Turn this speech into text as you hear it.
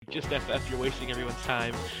just FF, you're wasting everyone's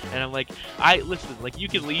time. And I'm like, I listen, like you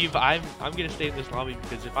can leave. I'm gonna stay in this lobby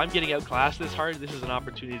because if I'm getting outclassed this hard, this is an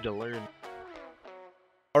opportunity to learn.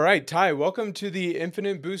 All right, Ty, welcome to the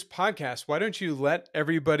Infinite Boost podcast. Why don't you let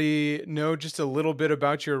everybody know just a little bit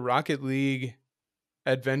about your Rocket League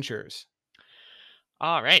adventures?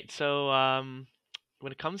 All right, so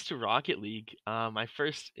when it comes to Rocket League, I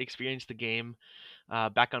first experienced the game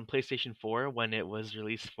back on PlayStation 4 when it was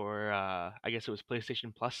released for, I guess it was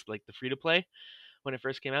PlayStation Plus, like the free to play when it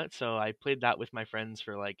first came out. So I played that with my friends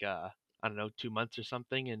for like, I don't know, 2 months or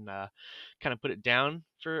something, and kind of put it down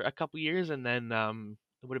for a couple years. And then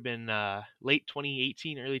it would have been late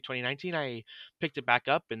 2018, early 2019. I picked it back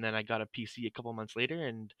up, and then I got a PC a couple months later,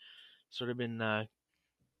 and sort of been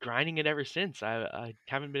grinding it ever since. I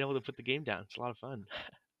haven't been able to put the game down. It's a lot of fun.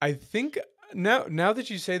 I think now that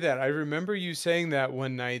you say that, I remember you saying that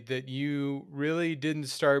one night that you really didn't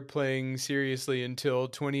start playing seriously until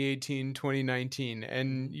 2018, 2019, hmm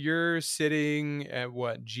and you're sitting at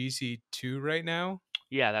what, GC2 right now?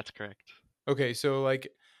 Yeah, that's correct. Okay, so like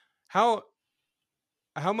how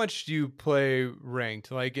how much do you play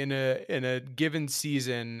ranked? Like in a given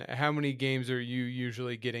season, how many games are you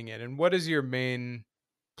usually getting in? And what is your main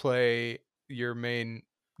play, your main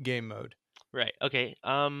game mode? Right. Okay.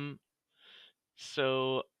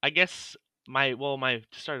 So I guess my to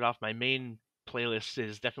start it off, my main playlist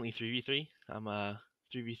is definitely 3v3. I'm a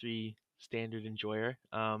 3v3 standard enjoyer.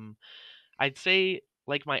 I'd say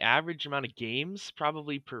like my average amount of games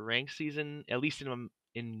probably per ranked season, at least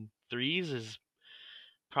in threes, is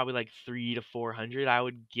probably like 3 to 400, I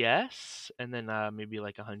would guess, and then maybe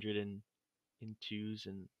like 100 in twos,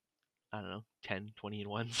 and I don't know, 10, 20 in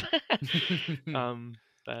ones. um,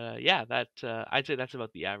 yeah, that I'd say that's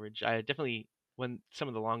about the average. I definitely when some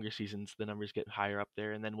of the longer seasons, the numbers get higher up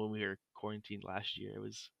there, and then when we were quarantined last year, it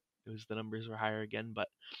was the numbers were higher again, but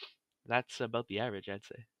that's about the average, I'd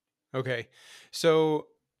say. Okay. So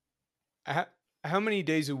how, how many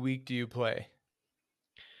days a week do you play?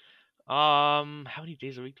 How many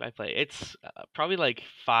days a week do I play? It's probably like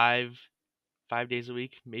five days a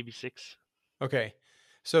week, maybe six. Okay.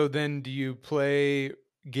 So then do you play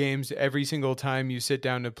games every single time you sit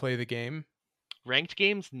down to play the game? Ranked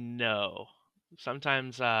games, no.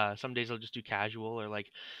 Sometimes, some days I'll just do casual, or like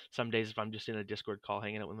some days if I'm just in a Discord call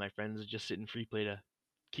hanging out with my friends, just sitting free play to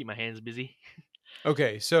keep my hands busy.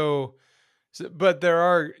 Okay. So but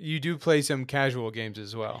you do play some casual games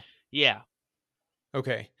as well. Yeah.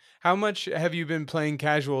 Okay. How much have you been playing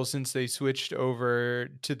casual since they switched over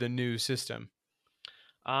to the new system?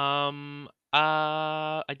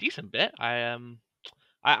 A decent bit. I don't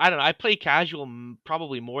know. I play casual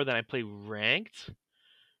probably more than I play ranked.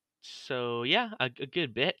 So yeah, a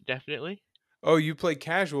good bit definitely. Oh, you play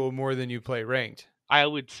casual more than you play ranked. I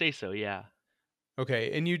would say so. Yeah.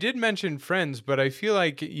 Okay. And you did mention friends, but I feel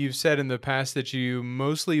like you've said in the past that you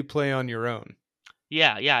mostly play on your own.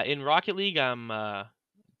 Yeah, yeah. In Rocket League, I'm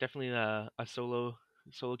definitely a solo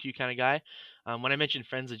queue kind of guy. When I mention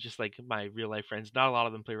friends, it's just like my real life friends. Not a lot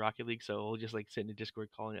of them play Rocket League, so we'll just like sit in a Discord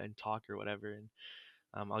call and talk or whatever, and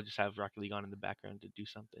I'll just have Rocket League on in the background to do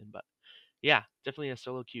something. But yeah, definitely a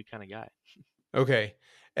solo queue kind of guy. Okay.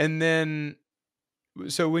 And then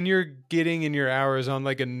so when you're getting in your hours on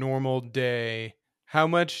like a normal day, how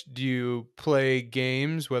much do you play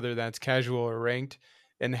games, whether that's casual or ranked?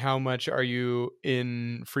 And how much are you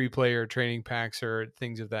in free play or training packs or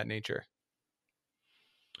things of that nature?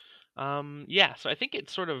 Yeah, so I think it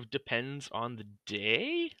sort of depends on the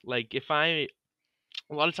day. Like if I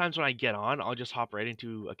a lot of times when I get on, I'll just hop right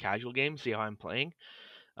into a casual game, see how I'm playing.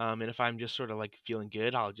 And if I'm just sort of like feeling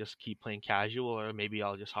good, I'll just keep playing casual, or maybe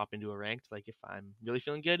I'll just hop into a ranked, like if I'm really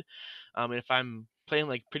feeling good. And if I'm playing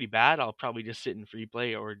like pretty bad, I'll probably just sit in free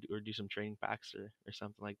play or do some training packs or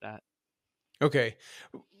something like that. Okay.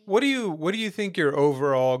 What do you think your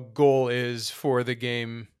overall goal is for the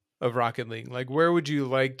game of Rocket League? Like where would you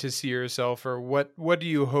like to see yourself, or what do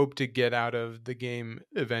you hope to get out of the game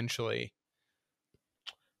eventually?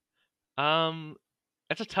 Um,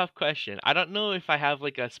 that's a tough question. I don't know if I have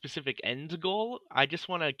like a specific end goal. I just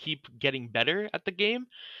want to keep getting better at the game.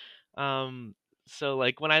 Um, so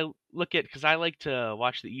like when I look at, because I like to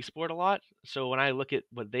watch the esport a lot, so when I look at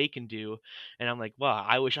what they can do, and I'm like, wow,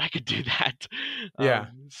 I wish I could do that. Yeah.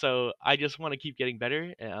 So I just want to keep getting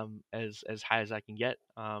better, as high as I can get.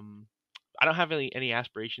 I don't have any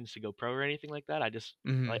aspirations to go pro or anything like that.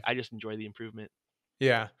 Mhm. I just enjoy the improvement.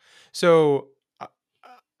 Yeah. So uh,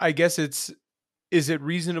 I guess is it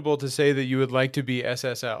reasonable to say that you would like to be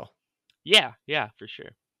SSL? Yeah, yeah, for sure.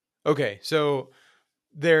 Okay. So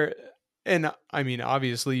there, and I mean,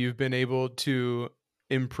 obviously you've been able to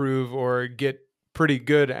improve or get pretty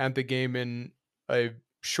good at the game in a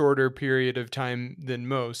shorter period of time than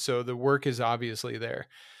most. So the work is obviously there.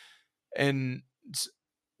 And s-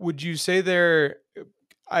 would you say there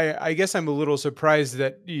I guess I'm a little surprised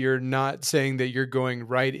that you're not saying that you're going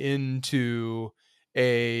right into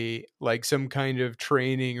a like some kind of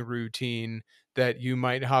training routine that you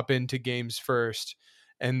might hop into games first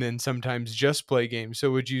and then sometimes just play games.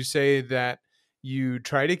 So would you say that you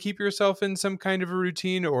try to keep yourself in some kind of a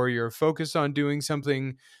routine, or you're focused on doing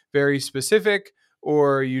something very specific,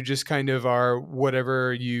 or you just kind of are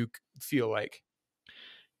whatever you feel like?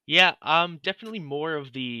 Yeah, definitely more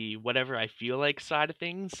of the whatever I feel like side of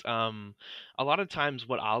things. A lot of times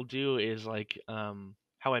what I'll do is like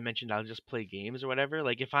how I mentioned I'll just play games or whatever.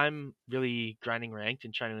 Like if I'm really grinding ranked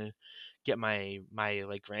and trying to get my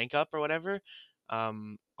like rank up or whatever,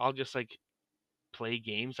 I'll just like play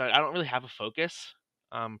games. I don't really have a focus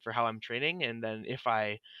for how I'm training, and then if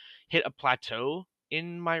I hit a plateau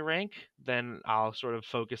in my rank, then I'll sort of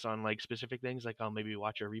focus on like specific things. Like I'll maybe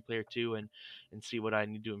watch a replay or two and see what I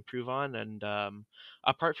need to improve on. And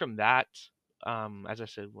apart from that, as I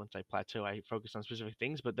said, once I plateau, I focus on specific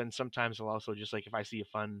things. But then sometimes I'll also just like if I see a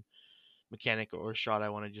fun mechanic or shot I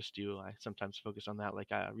want to just do, I sometimes focus on that. Like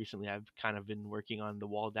recently, I've kind of been working on the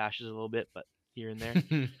wall dashes a little bit, but here and there.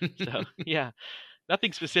 So yeah,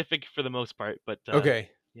 nothing specific for the most part, but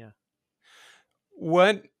Okay. yeah.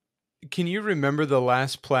 What can you remember the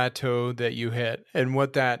last plateau that you hit and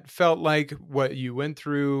what that felt like, what you went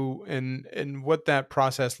through, and what that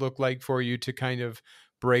process looked like for you to kind of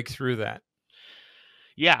break through that?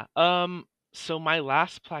 Yeah, so my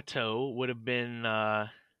last plateau would have been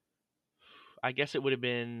I guess it would have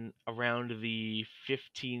been around the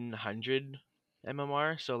 1500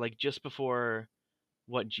 MMR, so like just before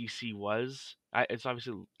what GC was. It's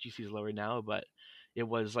obviously GC is lower now, but it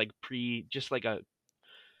was like pre just like a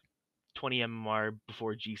 20 MMR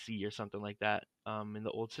before GC or something like that in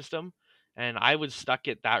the old system. And I was stuck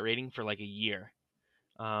at that rating for like a year.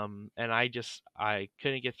 And I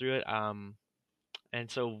couldn't get through it. And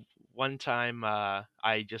so one time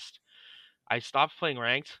I stopped playing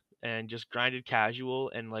ranked and just grinded casual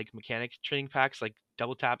and like mechanic training packs, like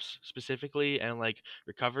double taps specifically, and like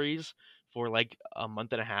recoveries for like a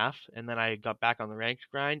month and a half. And then I got back on the ranked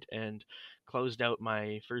grind and closed out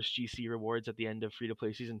my first GC rewards at the end of free to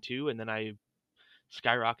play season 2. And then I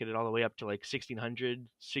skyrocketed all the way up to like 1600,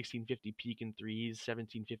 1650 peak in threes,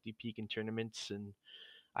 1750 peak in tournaments. And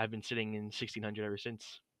I've been sitting in 1600 ever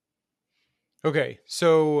since. Okay.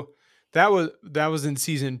 So that was in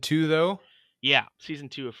season 2 though. Yeah, season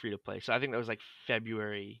 2 of free to play. So I think that was like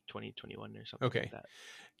February 2021 or something like Okay. that.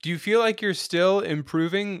 Do you feel like you're still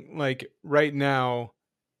improving like right now?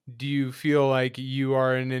 Do you feel like you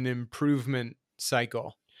are in an improvement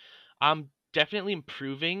cycle? I'm definitely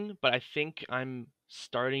improving, but I think I'm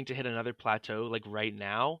starting to hit another plateau like right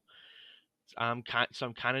now. I'm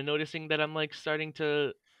kind of noticing that I'm like starting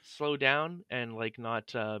to slow down and like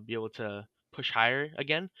not be able to push higher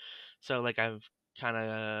again. So like I've kind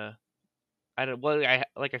of I don't well I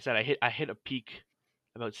like I said I hit a peak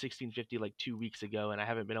about 1650 like 2 weeks ago, and I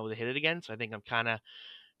haven't been able to hit it again. So I think I'm kind of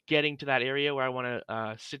getting to that area where I want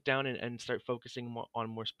to sit down and start focusing more on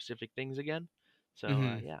more specific things again. So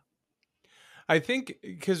Mhm. yeah, I think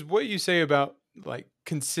because what you say about like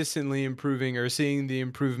consistently improving or seeing the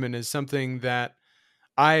improvement is something that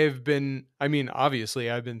I mean, obviously,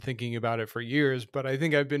 I've been thinking about it for years, but I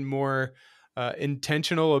think I've been more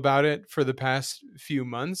intentional about it for the past few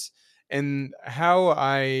months, and how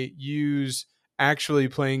I use actually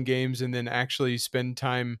playing games and then actually spend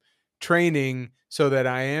time training so that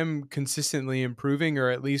I am consistently improving, or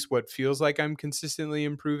at least what feels like I'm consistently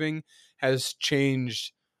improving, has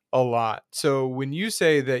changed a lot. So when you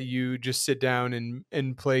say that you just sit down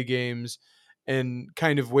and play games and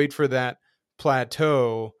kind of wait for that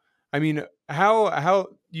plateau, I mean, how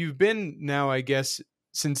you've been now, I guess,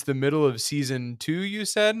 since the middle of season 2, you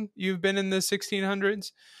said you've been in the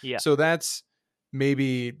 1600s. yeah, So that's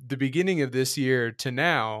maybe the beginning of this year to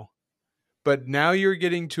now, but now you're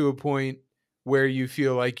getting to a point where you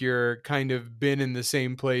feel like you're kind of been in the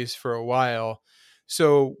same place for a while.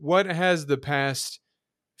 So what has the past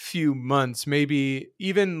few months, maybe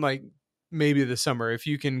even like maybe the summer, if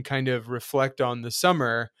you can kind of reflect on the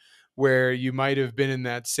summer where you might have been in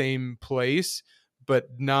that same place, but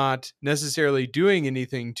not necessarily doing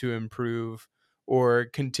anything to improve or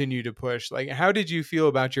continue to push. Like, how did you feel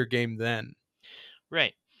about your game then?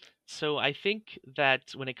 right. So I think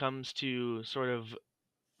that when it comes to sort of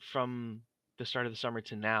from the start of the summer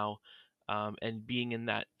to now, and being in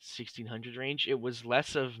that 1600 range, it was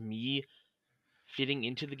less of me fitting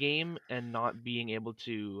into the game and not being able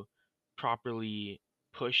to properly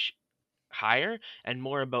push higher, and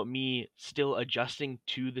more about me still adjusting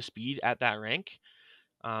to the speed at that rank.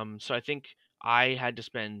 So I think I had to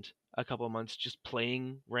spend a couple of months just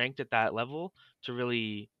playing ranked at that level to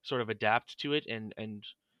really sort of adapt to it and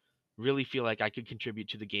really feel like I could contribute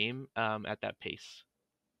to the game at that pace.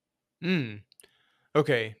 Mm.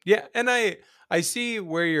 Okay. Yeah, and I see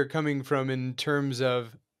where you're coming from in terms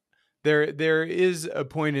of there is a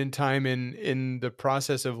point in time in the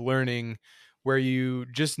process of learning where you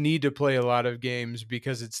just need to play a lot of games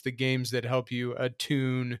because it's the games that help you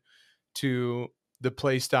attune to the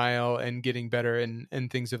play style and getting better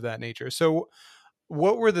and things of that nature. So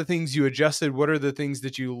what were the things you adjusted? What are the things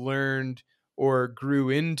that you learned or grew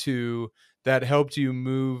into that helped you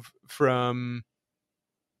move from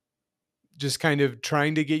just kind of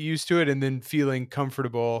trying to get used to it and then feeling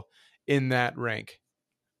comfortable in that rank?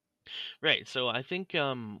 Right. So I think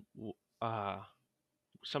some of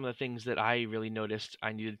the things that I really noticed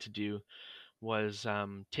I needed to do was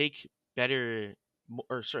take better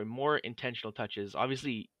or sorry more intentional touches.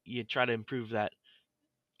 Obviously, you try to improve that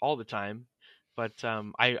all the time, but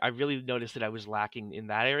I really noticed that I was lacking in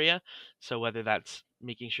that area. So whether that's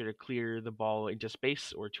making sure to clear the ball into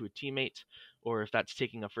space or to a teammate, or if that's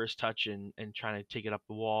taking a first touch and trying to take it up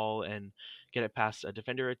the wall and get it past a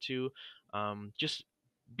defender or two, just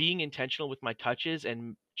being intentional with my touches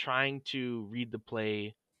and trying to read the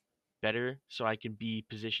play better so I can be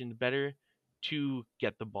positioned better to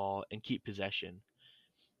get the ball and keep possession.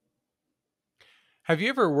 Have you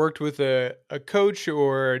ever worked with a coach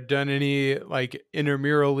or done any like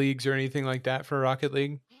intramural leagues or anything like that for Rocket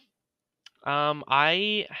League?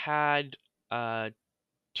 I had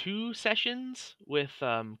two sessions with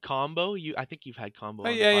Combo. I think you've had Combo Oh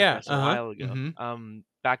on the yeah, yeah. podcast a Uh-huh. while ago. Mm-hmm.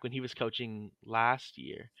 Back when he was coaching last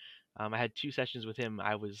year, I had two sessions with him.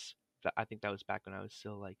 I think that was back when I was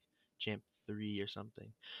still like Champ 3 or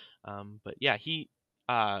something. But yeah, he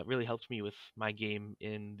really helped me with my game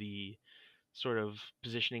in the sort of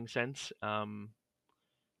positioning sense.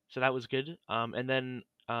 So that was good. And then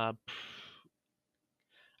I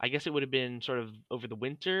guess it would have been sort of over the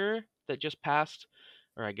winter that just passed,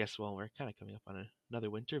 or I guess well we're kind of coming up on another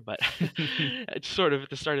winter, but it's sort of at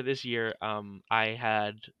the start of this year. I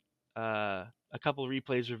had a couple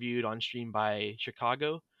replays reviewed on stream by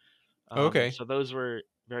Chicago. Okay. So those were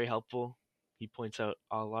very helpful. He points out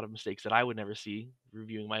a lot of mistakes that I would never see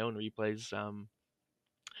reviewing my own replays.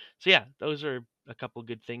 So yeah, those are a couple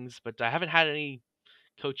good things, but I haven't had any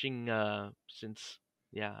coaching since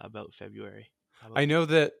yeah about February. How about I you? know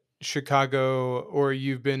that Chicago, or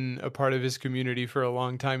you've been a part of his community for a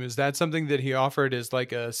long time. Is that something that he offered as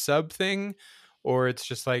like a sub thing? Or it's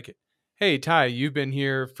just like, hey, Ty, you've been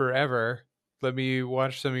here forever. Let me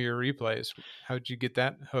watch some of your replays. How'd you get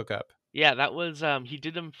that hookup? Yeah, that was he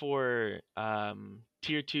did them for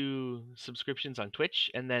tier 2 subscriptions on Twitch,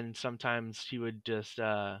 and then sometimes he would just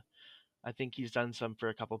I think he's done some for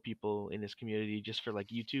a couple people in his community just for like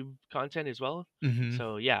YouTube content as well. Mm-hmm.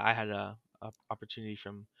 So yeah, I had a opportunity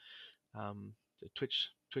from the Twitch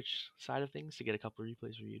side of things to get a couple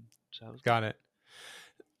replays reviewed. So that was good. Got it.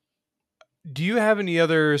 Do you have any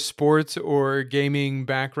other sports or gaming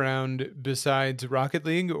background besides Rocket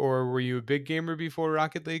League, or were you a big gamer before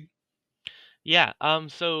Rocket League? Yeah,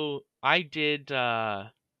 so I did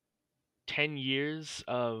 10 years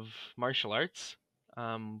of martial arts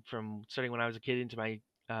from starting when I was a kid into my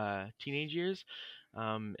teenage years.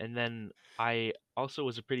 And then I also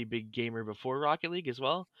was a pretty big gamer before Rocket League as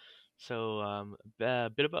well. So a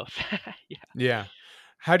bit of both. Yeah. Yeah.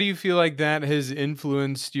 How do you feel like that has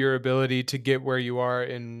influenced your ability to get where you are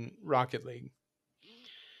in Rocket League?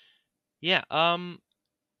 Yeah.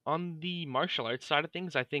 On the martial arts side of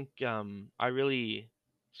things, I think I really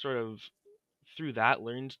sort of through that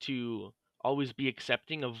learned to always be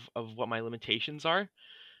accepting of what my limitations are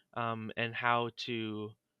and how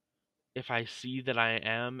to if I see that I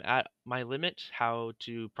am at my limit, how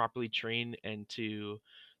to properly train and to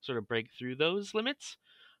sort of break through those limits.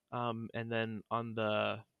 And then on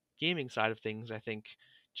the gaming side of things, I think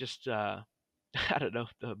just I don't know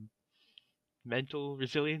the mental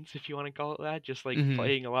resilience, if you want to call it that, just like Hmm.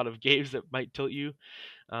 playing a lot of games that might tilt you,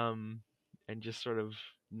 um, and just sort of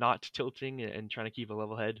not tilting and trying to keep a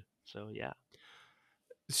level head. So yeah.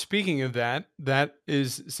 Speaking of that, that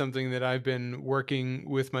is something that I've been working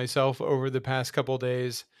with myself over the past couple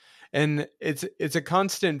days, and it's a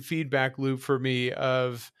constant feedback loop for me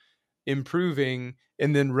of improving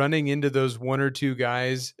and then running into those one or two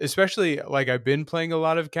guys, especially like I've been playing a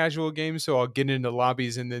lot of casual games, so I'll get into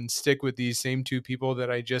lobbies and then stick with these same two people that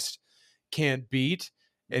I just can't beat.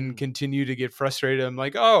 and Mm. continue to get frustrated. I'm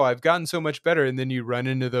like, oh, I've gotten so much better. And then you run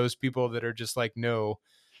into those people that are just like, no,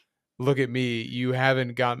 look at me, you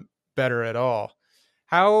haven't gotten better at all.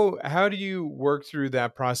 How do you work through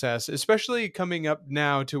that process, especially coming up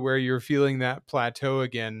now to where you're feeling that plateau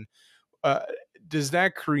again? uh, does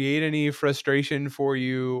that create any frustration for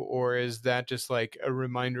you, or is that just like a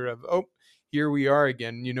reminder of, oh, here we are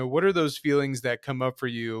again? What are those feelings that come up for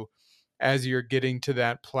you as you're getting to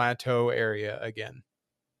that plateau area again?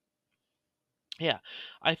 Yeah,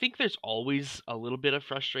 I think there's always a little bit of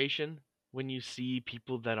frustration when you see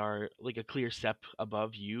people that are like a clear step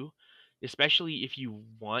above you, especially if you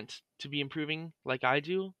want to be improving like I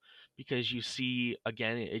do, because you see,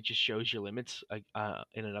 again, it just shows your limits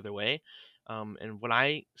in another way. And when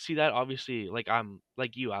I see that, obviously, like I'm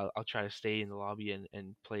like you, I'll try to stay in the lobby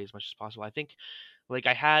and play as much as possible. I think like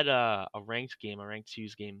I had a ranked game, a ranked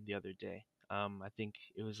twos game the other day. I think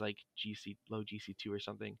it was like GC low GC2 or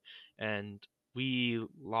something, and we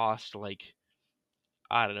lost like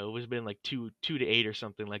I don't know, it was been like 2-8 or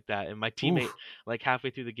something like that. And my teammate Oof. like halfway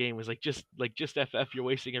through the game was like just FF, you're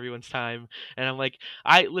wasting everyone's time. And I'm like,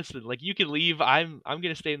 I listen, like you can leave. I'm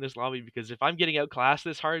gonna stay in this lobby because if I'm getting outclassed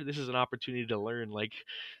this hard, this is an opportunity to learn. Like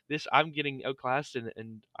this I'm getting outclassed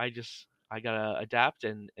and I gotta adapt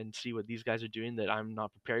and see what these guys are doing that I'm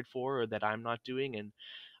not prepared for or that I'm not doing. And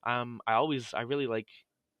I really like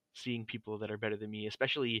seeing people that are better than me,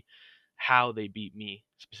 especially how they beat me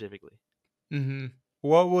specifically. Hmm.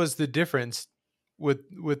 What was the difference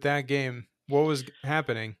with that game? What was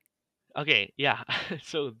happening? Okay, yeah.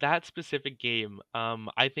 So that specific game,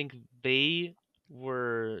 I think they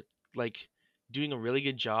were like doing a really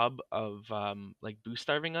good job of like boost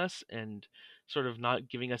starving us and sort of not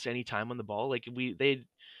giving us any time on the ball. Like they'd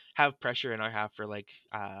have pressure in our half for like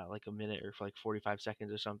a minute or for like 45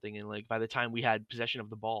 seconds or something, and like by the time we had possession of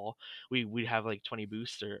the ball, we'd have like 20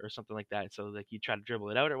 boosts or something like that. So like you try to dribble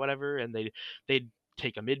it out or whatever, and they'd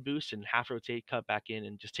take a mid boost and half rotate, cut back in,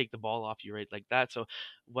 and just take the ball off you right like that. So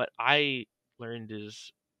what I learned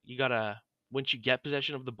is you gotta once you get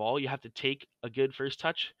possession of the ball, you have to take a good first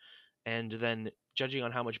touch, and then judging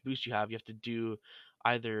on how much boost you have, you have to do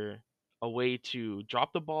either a way to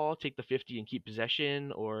drop the ball, take the 50 and keep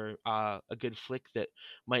possession, or a good flick that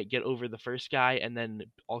might get over the first guy and then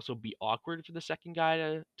also be awkward for the second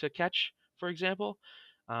guy to catch, for example.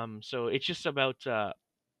 So it's just about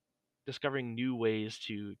discovering new ways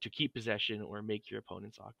to keep possession or make your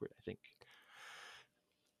opponents awkward, I think.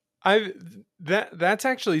 I that's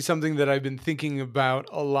actually something that I've been thinking about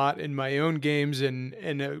a lot in my own games, and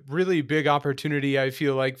a really big opportunity I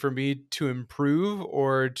feel like for me to improve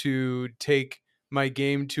or to take my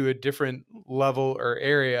game to a different level or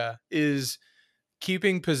area is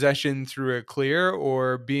keeping possession through a clear,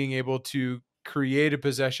 or being able to create a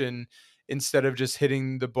possession instead of just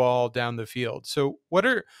hitting the ball down the field. So what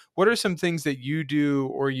are some things that you do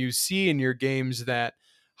or you see in your games that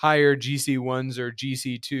higher GC1s or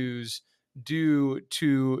GC2s do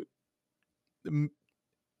to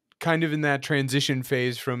kind of in that transition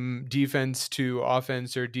phase from defense to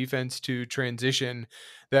offense or defense to transition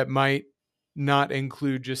that might not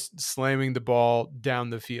include just slamming the ball down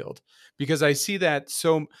the field? Because I see that,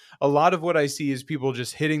 so a lot of what I see is people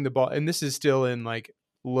just hitting the ball, and this is still in like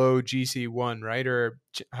low GC1, right, or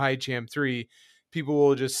high champ 3. People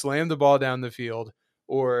will just slam the ball down the field,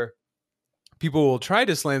 or people will try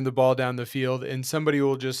to slam the ball down the field and somebody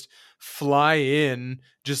will just fly in,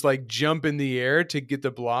 just like jump in the air to get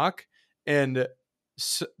the block. And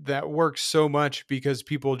that works so much because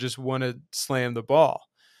people just want to slam the ball.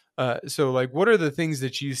 So like, what are the things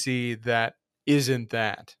that you see that isn't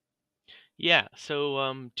that? Yeah,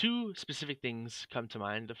 so two specific things come to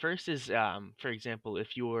mind. The first is, for example,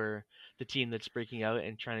 if you're the team that's breaking out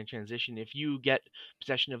and trying to transition, if you get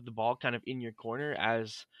possession of the ball kind of in your corner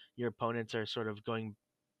as your opponents are sort of going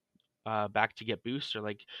back to get boosts or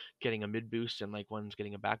like getting a mid boost and like one's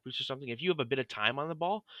getting a back boost or something. If you have a bit of time on the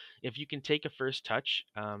ball, if you can take a first touch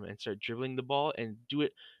and start dribbling the ball and do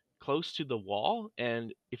it close to the wall,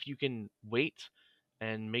 and if you can wait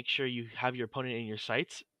and make sure you have your opponent in your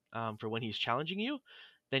sights for when he's challenging you,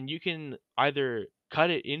 then you can either cut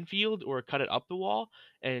it infield or cut it up the wall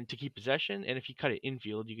and to keep possession. And if you cut it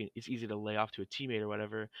infield, you can it's easy to lay off to a teammate or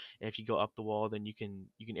whatever. And if you go up the wall, then you can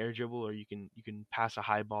air dribble or you can pass a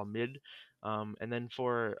high ball mid. And then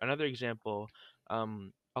for another example, a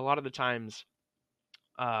lot of the times,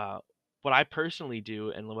 uh, what I personally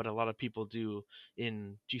do and what a lot of people do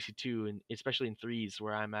in GC2 and especially in threes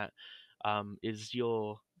where I'm at, is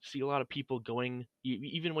you'll see a lot of people going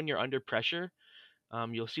even when you're under pressure.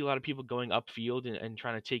 You'll see a lot of people going upfield and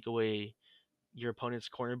trying to take away your opponent's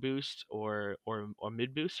corner boost or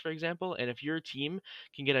mid boost, for example. And if your team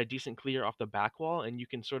can get a decent clear off the back wall and you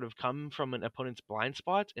can sort of come from an opponent's blind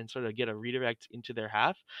spot and sort of get a redirect into their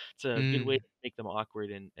half, it's a good way Mm. to make them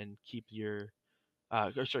awkward and keep your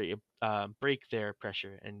or sorry, break their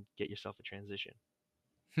pressure and get yourself a transition.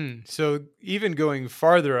 So even going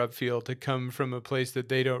farther upfield to come from a place that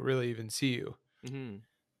they don't really even see you. Hmm.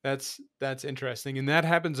 That's interesting, and that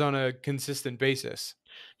happens on a consistent basis.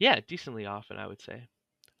 Yeah, decently often, I would say.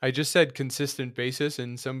 I just said consistent basis,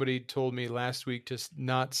 and somebody told me last week to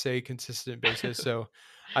not say consistent basis. So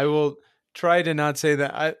I will try to not say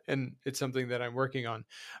that. And it's something that I'm working on.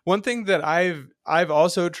 One thing that I've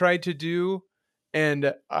also tried to do,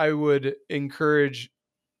 and I would encourage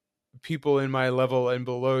people in my level and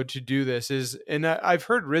below to do this is, and I've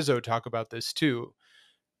heard Rizzo talk about this too,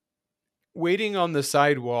 waiting on the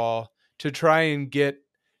sidewall to try and get,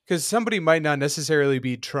 because somebody might not necessarily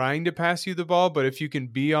be trying to pass you the ball, but if you can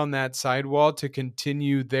be on that sidewall to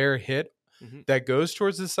continue their hit Hmm. that goes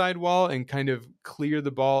towards the sidewall and kind of clear the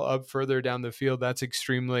ball up further down the field, that's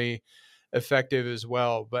extremely effective as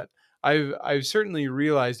well. But I've certainly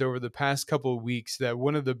realized over the past couple of weeks that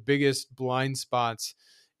one of the biggest blind spots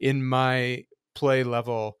in my play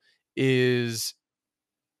level is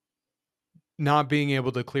not being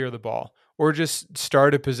able to clear the ball or just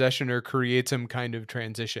start a possession or create some kind of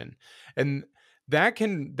transition. And that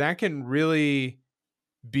can really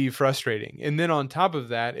be frustrating. And then on top of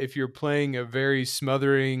that, if you're playing a very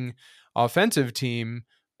smothering offensive team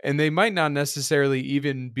and they might not necessarily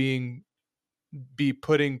even be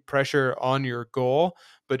putting pressure on your goal,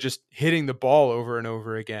 but just hitting the ball over and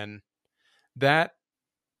over again, that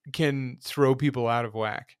can throw people out of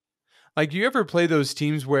whack. Like, do you ever play those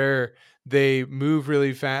teams where they move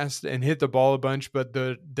really fast and hit the ball a bunch, but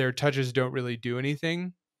their touches don't really do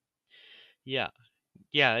anything? Yeah,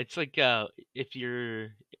 yeah. It's like if you're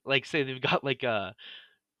like say they've got like a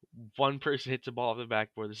one person hits a ball off the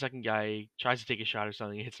backboard, the second guy tries to take a shot or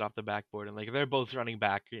something, hits it off the backboard, and like they're both running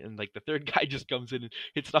back, and like the third guy just comes in and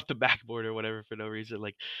hits it off the backboard or whatever for no reason.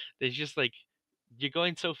 Like there's just like you're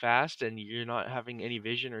going so fast and you're not having any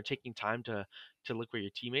vision or taking time to look where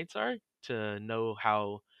your teammates are to know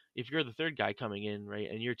how if you're the third guy coming in,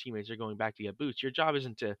 right, and your teammates are going back to get boosts, your job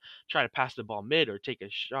isn't to try to pass the ball mid or take a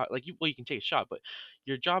shot. Like you can take a shot, but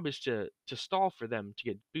your job is to stall for them to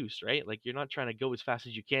get boost, right? Like you're not trying to go as fast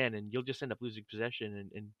as you can, and you'll just end up losing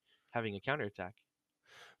possession and having a counterattack.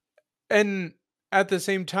 And at the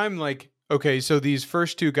same time, like, okay, so these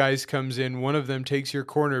first two guys comes in, one of them takes your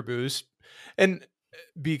corner boost, and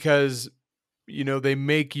because they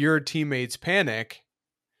make your teammates panic.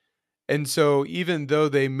 And so even though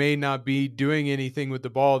they may not be doing anything with the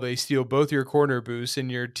ball, they steal both your corner boosts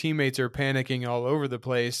and your teammates are panicking all over the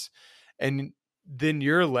place. And then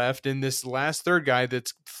you're left, and this last third guy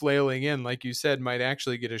that's flailing in, like you said, might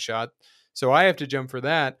actually get a shot. So I have to jump for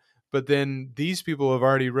that. But then these people have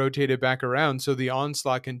already rotated back around, so the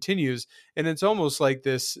onslaught continues, and it's almost like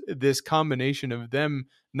this combination of them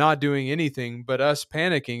not doing anything but us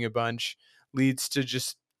panicking a bunch leads to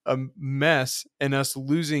just a mess and us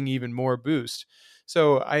losing even more boost.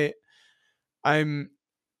 So I'm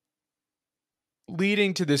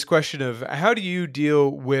leading to this question of how do you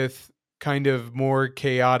deal with kind of more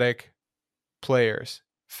chaotic players,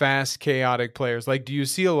 fast chaotic players? Like, do you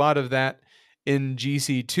see a lot of that in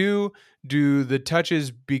GC2? Do the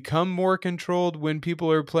touches become more controlled when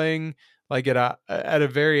people are playing like at a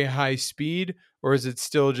very high speed, or is it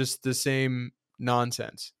still just the same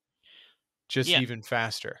nonsense, just Yeah. even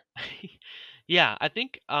faster? Yeah, I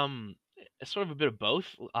think it's sort of a bit of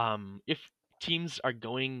both. If teams are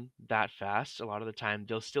going that fast, a lot of the time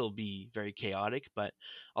they'll still be very chaotic, but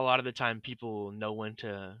a lot of the time people know when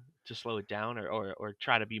to slow it down or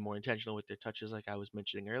try to be more intentional with their touches like I was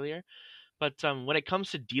mentioning earlier. But when it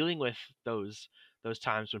comes to dealing with those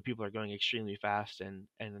times when people are going extremely fast and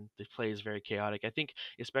the play is very chaotic, I think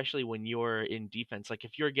especially when you're in defense, like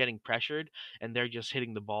if you're getting pressured and they're just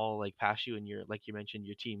hitting the ball like past you and you're like you mentioned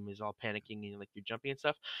your team is all panicking and like you're jumping and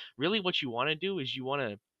stuff, really what you want to do is you want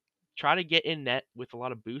to try to get in net with a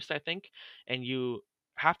lot of boost, I think, and you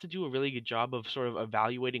have to do a really good job of sort of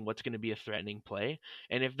evaluating what's going to be a threatening play.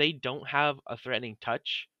 And if they don't have a threatening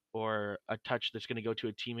touch or a touch that's going to go to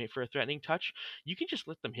a teammate for a threatening touch, you can just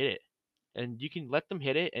let them hit it. And you can let them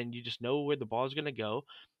hit it and you just know where the ball is going to go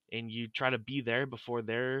and you try to be there before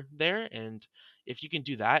they're there and if you can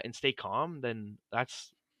do that and stay calm, then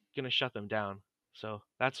that's going to shut them down. So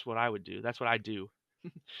that's what I would do. That's what I do.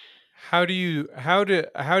 How do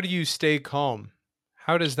you stay calm?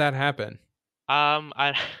 How does that happen?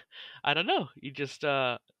 I I don't know. You just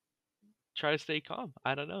try to stay calm.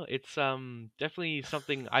 I don't know. It's definitely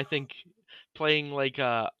something I think playing like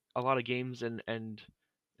a lot of games and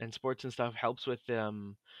sports and stuff helps with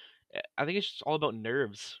I think it's just all about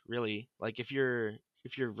nerves, really. Like if you're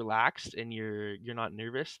relaxed and you're not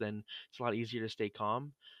nervous, then it's a lot easier to stay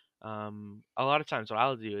calm. A lot of times what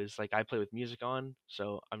I'll do is like I play with music on,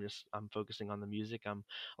 so I'm focusing on the music. A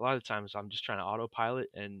lot of times I'm just trying to autopilot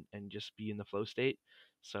and just be in the flow state.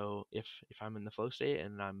 So if I'm in the flow state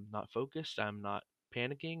and I'm not focused, I'm not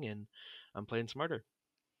panicking and I'm playing smarter.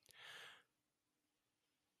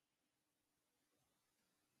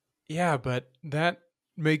 Yeah, but that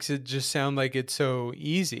makes it just sound like it's so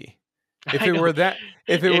easy. If I it know. were that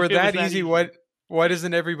if it If were it was that that easy, easy. why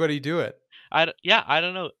doesn't everybody do it? Yeah, I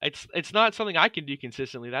don't know. It's not something I can do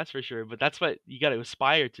consistently, that's for sure. But that's what you got to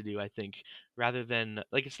aspire to do, I think, rather than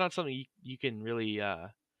like it's not something you can really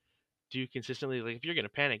do consistently. Like if you're gonna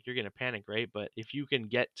panic, you're gonna panic, right? But if you can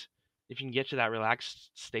get to that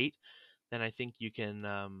relaxed state, then I think you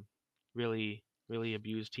can really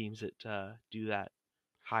abuse teams that do that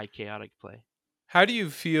high chaotic play. How do you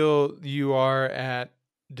feel you are at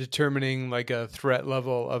determining like a threat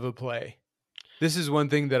level of a play? This is one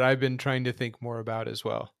thing that I've been trying to think more about as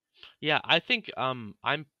well. Yeah, I think I'm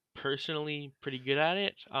personally pretty good at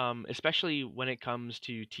it, especially when it comes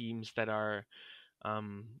to teams that are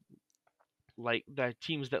um like the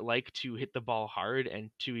teams that like to hit the ball hard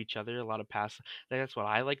and to each other a lot of pass. That's what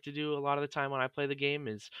I like to do a lot of the time when I play the game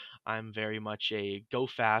is I'm very much a go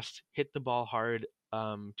fast, hit the ball hard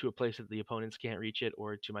to a place that the opponents can't reach it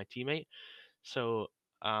or to my teammate. So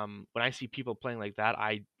when I see people playing like that,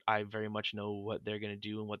 I very much know what they're going to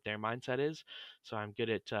do and what their mindset is. So I'm good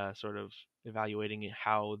at sort of evaluating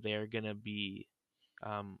how they're going to be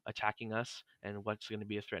attacking us and what's going to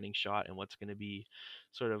be a threatening shot and what's going to be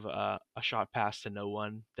sort of a shot pass to no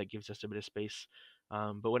one that gives us a bit of space.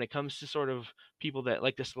 But when it comes to sort of people that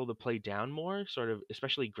like to slow the play down more, sort of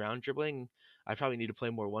especially ground dribbling, I probably need to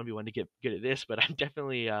play more 1v1 to get good at this, but I'm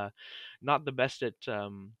definitely not the best at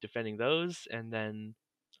defending those. And then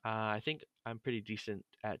I think I'm pretty decent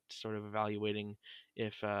at sort of evaluating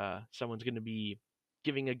if someone's going to be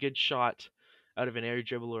giving a good shot out of an air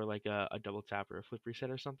dribble or like a double tap or a flip reset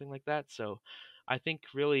or something like that. So I think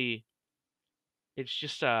really it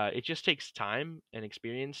just takes time and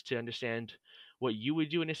experience to understand what you would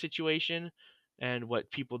do in a situation and what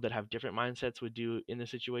people that have different mindsets would do in the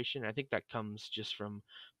situation. I think that comes just from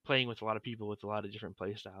playing with a lot of people with a lot of different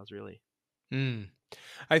play styles, really. Mm.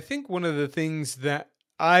 I think one of the things that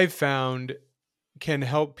I've found can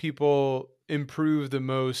help people improve the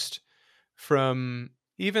most from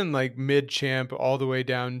even like mid champ all the way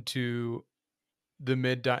down to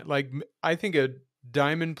the I think a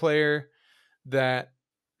diamond player that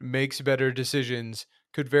makes better decisions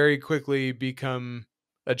could very quickly become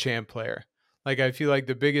a champ player. Like I feel like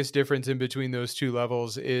the biggest difference in between those two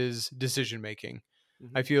levels is decision making.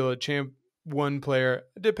 Hmm. I feel a champ one player,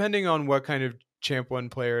 depending on what kind of champ one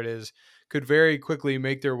player it is, could very quickly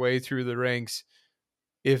make their way through the ranks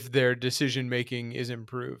if their decision making is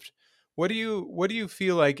improved. What do you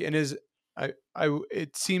feel like and is I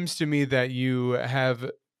it seems to me that you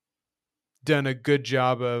have done a good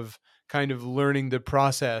job of kind of learning the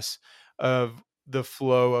process of the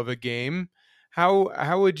flow of a game.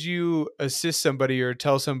 How would you assist somebody or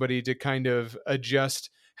tell somebody to kind of adjust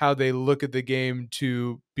how they look at the game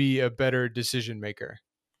to be a better decision maker?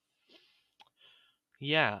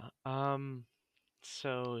 Yeah.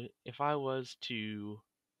 So if I was to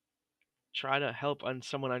try to help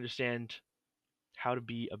someone understand how to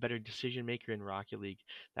be a better decision maker in Rocket League,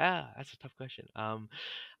 that's a tough question.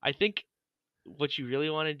 I think what you really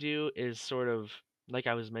want to do is sort of like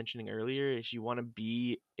I was mentioning earlier, is you want to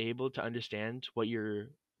be able to understand what your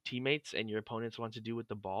teammates and your opponents want to do with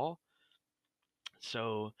the ball.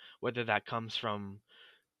 So whether that comes from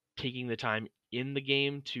taking the time in the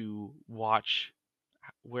game to watch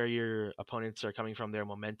where your opponents are coming from, their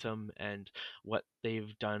momentum and what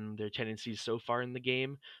they've done, their tendencies so far in the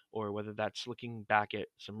game, or whether that's looking back at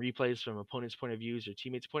some replays from opponents' point of views or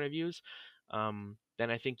teammates' point of views, then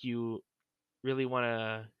I think you really want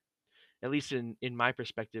to, at least in my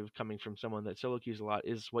perspective, coming from someone that solo queues a lot,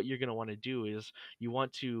 is what you're going to want to do is you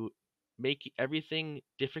want to make everything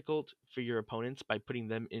difficult for your opponents by putting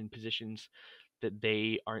them in positions that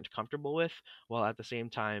they aren't comfortable with, while at the same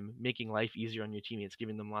time making life easier on your teammates,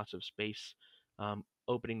 giving them lots of space,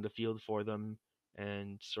 opening the field for them,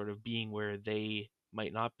 and sort of being where they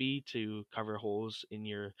might not be to cover holes in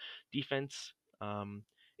your defense.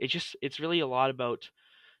 It's really a lot about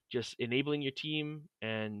just enabling your team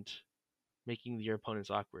and making your opponents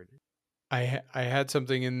awkward. I had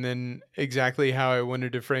something and then exactly how I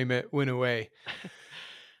wanted to frame it went away.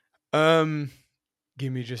 Um,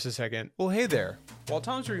 Give me just a second. Well, hey there. While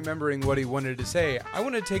Tom's remembering what he wanted to say, I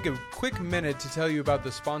want to take a quick minute to tell you about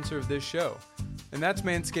the sponsor of this show, and that's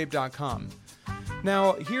Manscaped.com.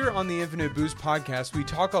 Now, here on the Infinite Boost podcast, we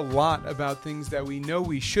talk a lot about things that we know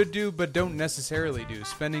we should do but don't necessarily do.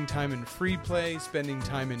 Spending time in free play, spending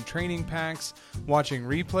time in training packs, watching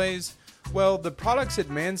replays. Well, the products at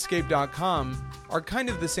Manscaped.com are kind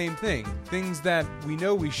of the same thing. Things that we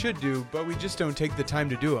know we should do, but we just don't take the time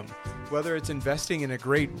to do them. Whether it's investing in a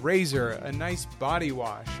great razor, a nice body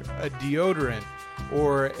wash, a deodorant,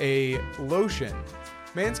 or a lotion,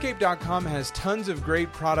 Manscaped.com has tons of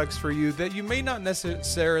great products for you that you may not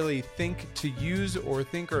necessarily think to use or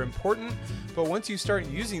think are important, but once you start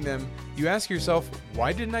using them, you ask yourself,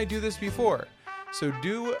 why didn't I do this before? So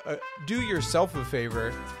do yourself a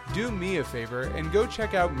favor, do me a favor, and go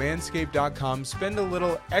check out Manscaped.com. Spend a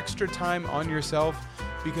little extra time on yourself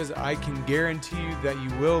because I can guarantee you that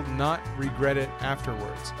you will not regret it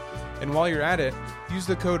afterwards. And while you're at it, use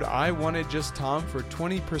the code IWantedJustTom for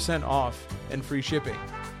 20% off and free shipping.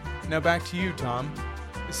 Now back to you, Tom.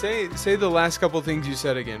 Say the last couple things you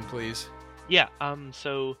said again, please. Yeah.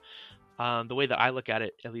 The way that I look at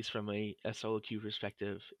it, at least from a solo queue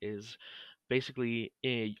perspective, is basically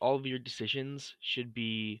all of your decisions should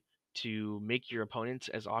be to make your opponents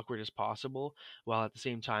as awkward as possible, while at the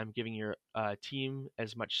same time giving your team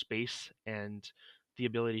as much space and the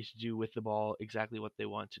ability to do with the ball exactly what they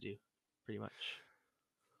want to do, pretty much.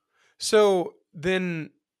 So then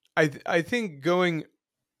I think going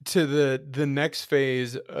to the next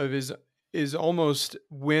phase of is almost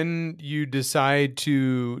when you decide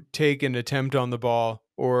to take an attempt on the ball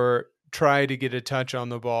or try to get a touch on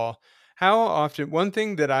the ball. How often, one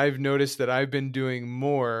thing that I've noticed that I've been doing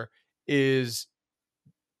more is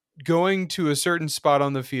going to a certain spot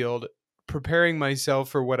on the field, preparing myself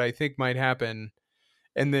for what I think might happen,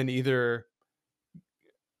 and then either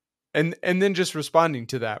and then just responding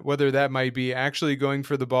to that, whether that might be actually going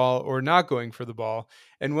for the ball or not going for the ball.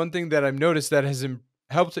 And one thing that I've noticed that has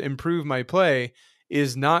helped improve my play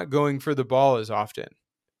is not going for the ball as often.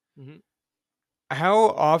 Hmm. How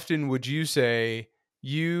often would you say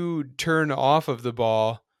you turn off of the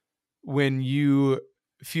ball when you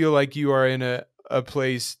feel like you are in a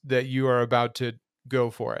place that you are about to go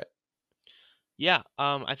for it? Yeah,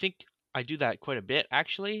 I think I do that quite a bit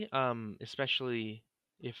actually, especially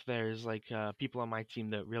if there's like people on my team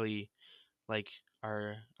that really like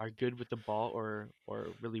are good with the ball or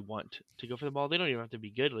really want to go for the ball. They don't even have to be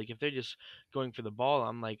good. Like if they're just going for the ball,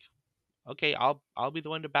 I'm like, okay, I'll be the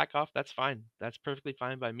one to back off. That's fine. That's perfectly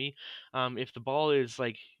fine by me. If the ball is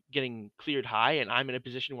like getting cleared high and I'm in a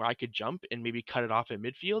position where I could jump and maybe cut it off at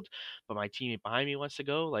midfield, but my teammate behind me wants to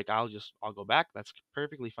go, like I'll go back. That's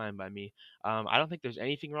perfectly fine by me. I don't think there's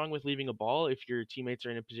anything wrong with leaving a ball if your teammates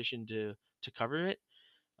are in a position to cover it.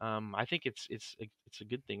 I think it's a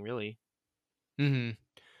good thing, really. Hmm.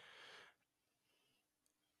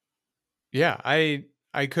 Yeah,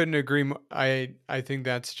 I couldn't agree. I think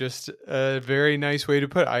that's just a very nice way to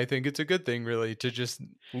put it. I think it's a good thing, really, to just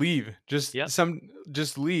leave, Yep.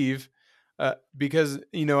 just leave, because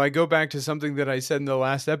I go back to something that I said in the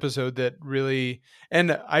last episode that really,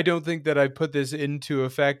 and I don't think that I put this into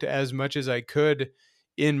effect as much as I could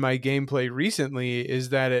in my gameplay recently. Is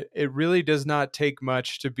that it really does not take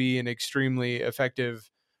much to be an extremely effective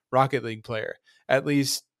Rocket League player, at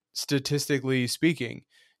least statistically speaking.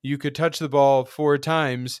 You could touch the ball 4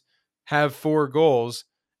 times, have 4 goals,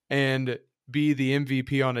 and be the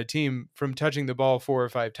MVP on a team from touching the ball 4 or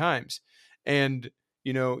 5 times. And,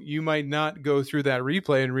 you might not go through that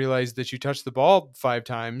replay and realize that you touched the ball 5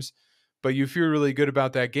 times, but you feel really good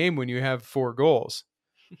about that game when you have 4 goals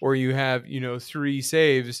or you have, 3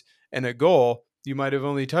 saves and a goal. You might have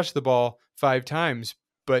only touched the ball 5 times,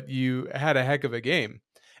 but you had a heck of a game.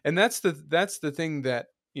 And that's the thing that,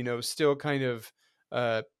 still kind of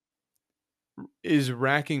uh, is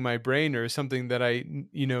racking my brain or something that I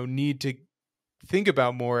need to think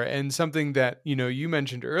about more, and something that you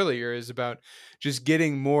mentioned earlier is about just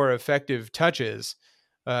getting more effective touches,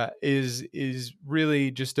 is really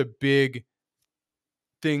just a big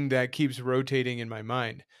thing that keeps rotating in my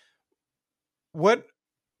mind. What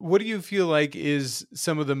what do you feel like is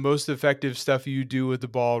some of the most effective stuff you do with the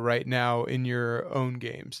ball right now in your own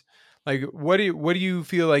games? Like what do you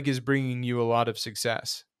feel like is bringing you a lot of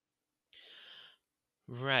success?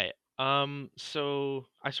 Right. So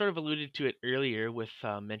I sort of alluded to it earlier with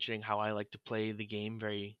mentioning how I like to play the game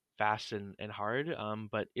very fast and hard.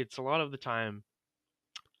 But it's a lot of the time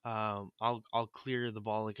I'll clear the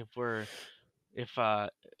ball. Like if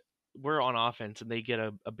we're on offense and they get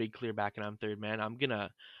a big clear back and I'm third man, I'm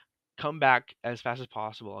gonna come back as fast as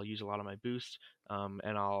possible. I'll use a lot of my boost, and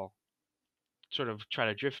I'll sort of try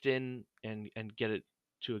to drift in and get it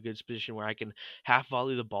to a good position where I can half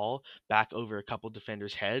volley the ball back over a couple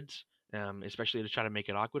defenders' heads, especially to try to make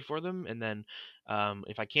it awkward for them. And then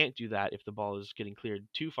if I can't do that, if the ball is getting cleared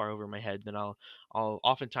too far over my head, then I'll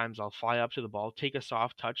oftentimes I'll fly up to the ball, take a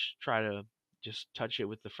soft touch, try to just touch it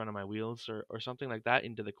with the front of my wheels or something like that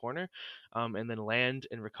into the corner, and then land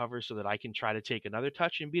and recover so that I can try to take another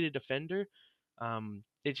touch and beat a defender.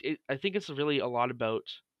 I think it's really a lot about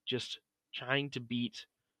just trying to beat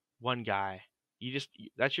one guy.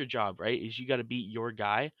 That's your job, right? Is you got to beat your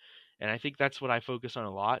guy, and I think that's what I focus on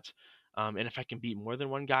a lot. And if I can beat more than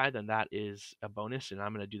one guy, then that is a bonus, and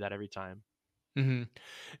I'm gonna do that every time. Hmm.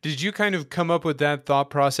 Did you kind of come up with that thought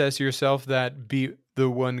process yourself, that beat the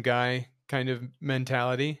one guy kind of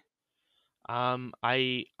mentality?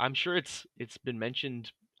 I'm sure it's been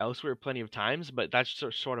mentioned elsewhere plenty of times, but that's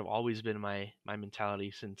sort of always been my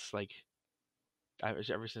mentality since like ever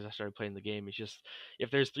since I started playing the game. It's just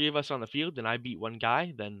if there's three of us on the field and I beat one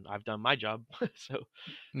guy, then I've done my job. So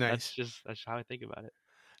Nice. that's how I think about it.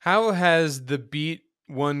 How has the beat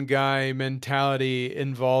one guy mentality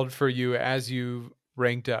evolved for you as you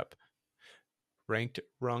ranked up? Ranked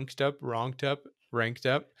up, ranked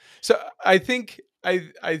up. So I think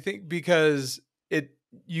because it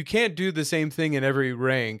you can't do the same thing in every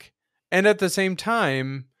rank. And at the same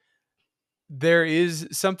time, there is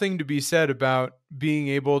something to be said about being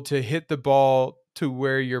able to hit the ball to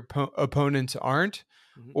where your opponents aren't,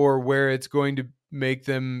 Mhm. or where it's going to make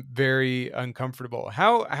them very uncomfortable.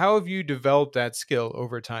 How have you developed that skill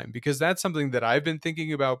over time? Because that's something that I've been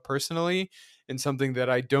thinking about personally, and something that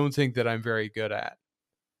I don't think that I'm very good at.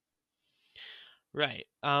 Right.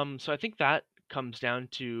 So I think that comes down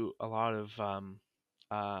to a lot of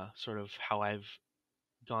sort of how I've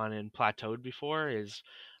gone and plateaued before is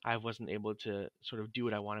I wasn't able to sort of do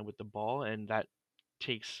what I wanted with the ball, and that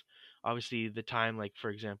takes obviously the time. Like for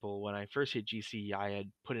example, when I first hit GC, I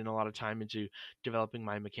had put in a lot of time into developing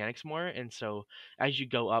my mechanics more, and so as you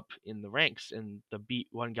go up in the ranks and the beat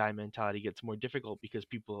one guy mentality gets more difficult because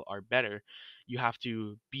people are better, you have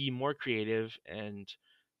to be more creative and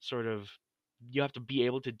sort of you have to be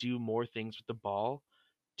able to do more things with the ball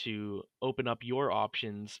to open up your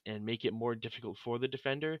options and make it more difficult for the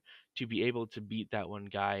defender to be able to beat that one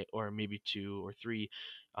guy or maybe two or three,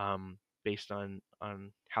 based on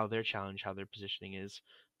how their challenge, how their positioning is.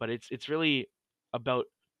 But it's really about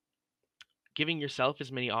giving yourself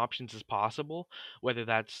as many options as possible, whether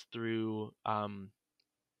that's through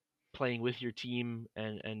playing with your team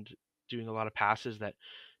and doing a lot of passes that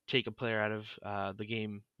take a player out of the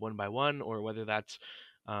game one by one, or whether that's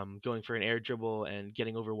going for an air dribble and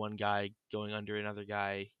getting over one guy, going under another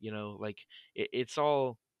guy. You know, like it's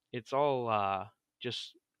all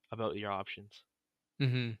just about your options.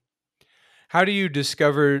 Hmm. How do you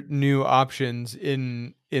discover new options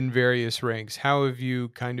in various ranks? How have you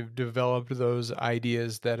kind of developed those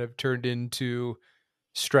ideas that have turned into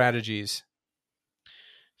strategies?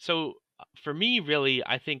 So for me, really,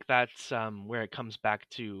 I think that's where it comes back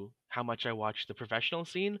to how much I watch the professional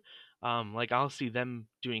scene. Like I'll see them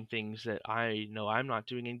doing things that I know I'm not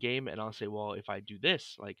doing in game, and I'll say, well, if I do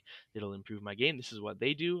this, like it'll improve my game. This is what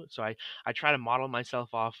they do, so I try to model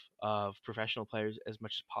myself off of professional players as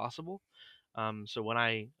much as possible. So when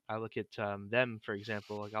I look at them, for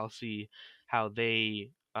example, like I'll see how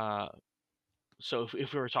they so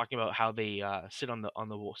if we were talking about how they sit on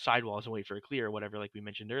the sidewalls and wait for a clear or whatever, like we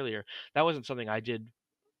mentioned earlier, that wasn't something I did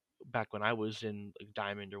back when I was in like,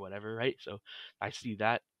 Diamond or whatever, right? So I see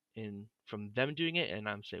that in from them doing it, and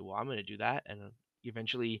I'm saying, well, I'm gonna do that, and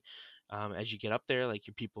eventually, as you get up there, like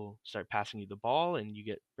your people start passing you the ball, and you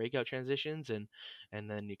get breakout transitions, and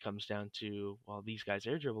then it comes down to, well, these guys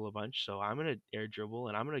air dribble a bunch, so I'm gonna air dribble,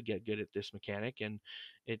 and I'm gonna get good at this mechanic, and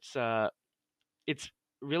it's uh it's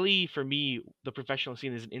really for me the professional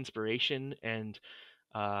scene is an inspiration and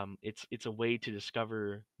it's a way to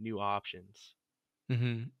discover new options.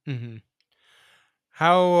 Mhm, mhm.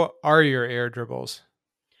 How are your air dribbles?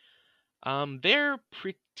 They're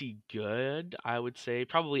pretty good, I would say,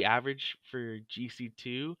 probably average for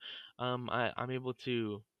GC2. I'm able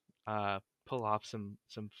to pull off some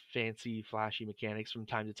fancy flashy mechanics from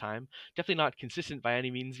time to time. Definitely not consistent by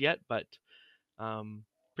any means yet, but um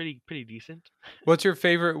pretty decent. What's your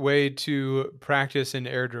favorite way to practice an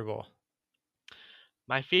air dribble?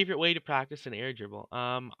 My favorite way to practice an air dribble.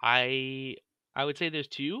 I would say there's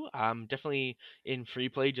two. Definitely in free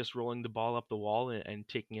play, just rolling the ball up the wall and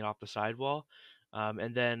taking it off the sidewall.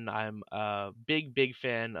 And then I'm a big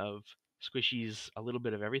fan of Squishy's A Little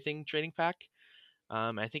Bit of Everything training pack.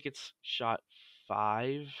 I think it's shot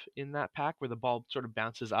 5 in that pack where the ball sort of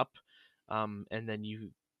bounces up, and then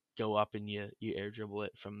you go up and you air dribble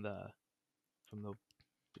it from the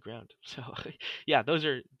ground. So yeah, those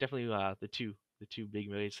are definitely the two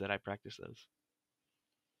big ways that I practice those.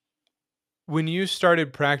 When you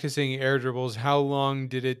started practicing air dribbles, how long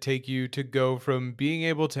did it take you to go from being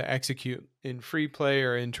able to execute in free play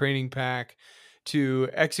or in training pack to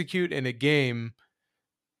execute in a game,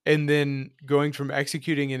 and then going from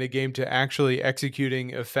executing in a game to actually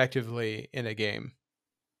executing effectively in a game?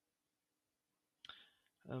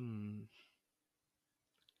 Um,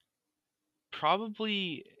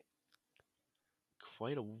 Probably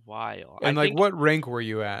quite a while. I And like think, what rank were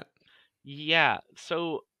you at? yeah.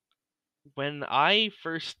 So when I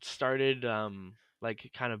first started,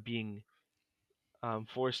 like kind of being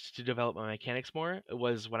forced to develop my mechanics more, it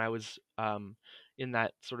was when I was in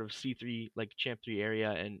that sort of C3 like Champ 3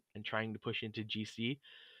 area and trying to push into GC.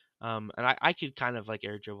 And I could kind of like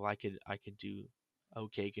air dribble. I could do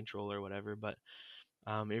okay control or whatever, but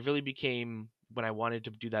it really became when I wanted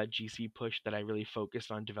to do that GC push that I really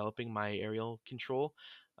focused on developing my aerial control.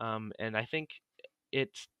 And I think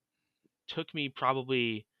it took me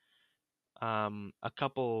probably a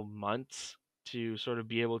couple months to sort of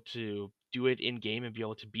be able to do it in game and be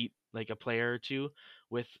able to beat like a player or two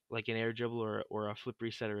with like an air dribble or a flip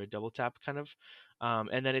reset or a double tap kind of.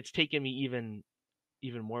 And then it's taken me even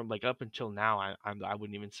more like up until now. I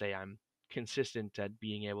wouldn't even say I'm consistent at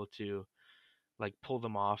being able to like pull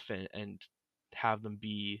them off and have them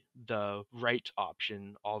be the right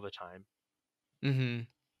option all the time. Mhm.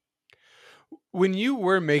 When you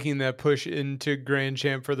were making that push into Grand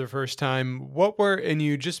Champ for the first time, what were, and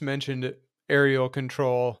you just mentioned aerial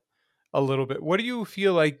control a little bit. What do you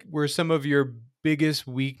feel like were some of your biggest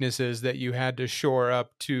weaknesses that you had to shore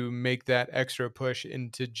up to make that extra push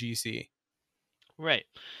into GC? Right.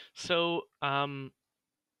 So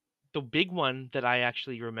the big one that I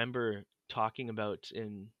actually remember talking about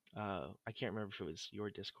in I can't remember if it was your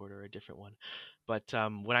Discord or a different one, but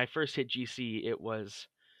when I first hit GC, it was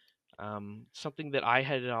something that I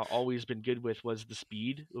had always been good with was the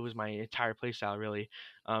speed. It was my entire playstyle really,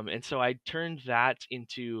 and so I turned that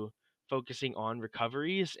into focusing on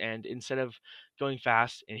recoveries. And instead of going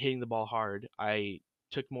fast and hitting the ball hard, I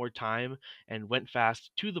took more time and went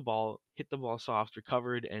fast to the ball, hit the ball soft,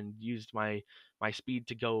 recovered, and used my speed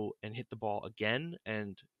to go and hit the ball again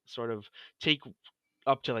and sort of take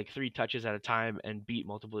up to like 3 touches at a time and beat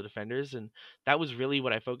multiple defenders. And that was really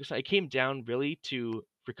what I focused on. It came down really to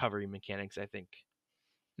recovery mechanics, I think.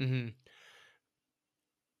 Hmm.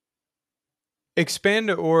 Expand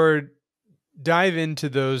or dive into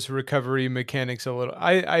those recovery mechanics a little.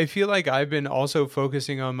 I feel like I've been also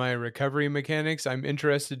focusing on my recovery mechanics. I'm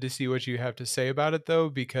interested to see what you have to say about it though,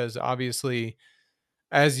 because obviously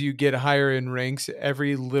as you get higher in ranks,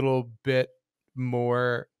 every little bit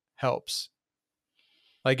more helps.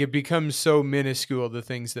 Like it becomes so minuscule, the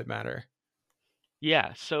things that matter.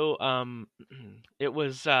 Yeah, so it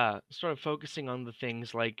was sort of focusing on the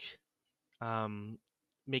things like um,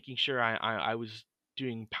 making sure I was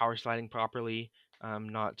doing power sliding properly,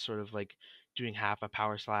 not sort of like doing half a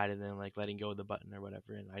power slide and then like letting go of the button or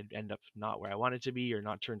whatever, and I'd end up not where I wanted to be or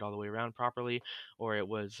not turned all the way around properly, or it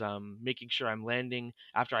was making sure I'm landing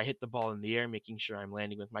after I hit the ball in the air, making sure I'm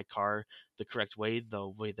landing with my car the correct way, the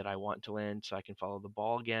way that I want to land, so I can follow the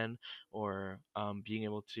ball again, or being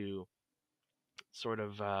able to sort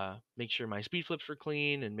of make sure my speed flips were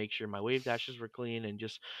clean and make sure my wave dashes were clean and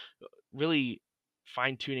just really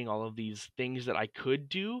fine tuning all of these things that I could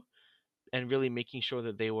do and really making sure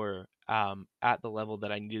that they were at the level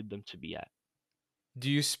that I needed them to be at. Do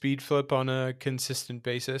you speed flip on a consistent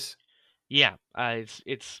basis? Yeah,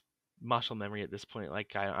 it's muscle memory at this point.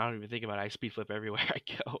 Like I don't even think about it. I speed flip everywhere I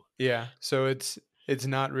go. Yeah. So it's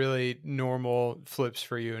not really normal flips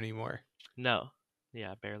for you anymore. No,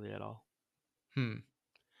 yeah, barely at all. Hmm.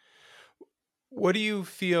 What do you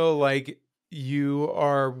feel like you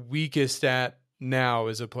are weakest at now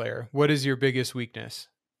as a player? What is your biggest weakness?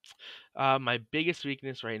 My biggest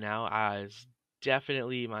weakness right now is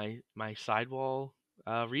definitely my sidewall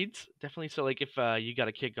reads. Definitely. So like if you got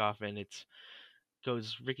a kickoff and it's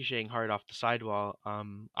goes ricocheting hard off the sidewall,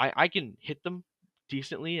 I can hit them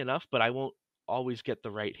decently enough, but I won't always get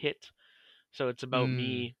the right hit. So it's about Mm.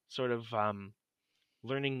 me sort of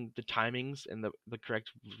learning the timings and the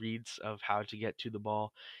correct reads of how to get to the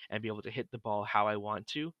ball and be able to hit the ball how I want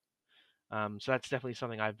to. So that's definitely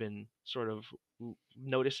something I've been sort of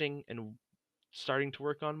noticing and starting to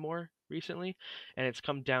work on more recently, and it's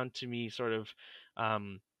come down to me sort of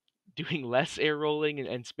um, doing less air rolling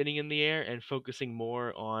and spinning in the air and focusing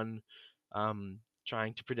more on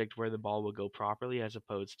trying to predict where the ball will go properly as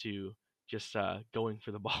opposed to just going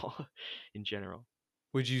for the ball in general.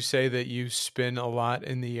 Would you say that you spin a lot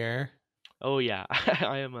in the air? Oh yeah,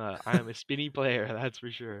 I am a spinny player, that's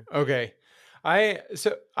for sure. Okay.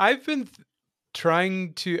 I've been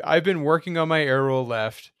I've been working on my air roll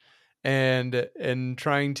left and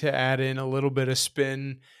trying to add in a little bit of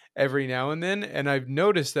spin every now and then, and I've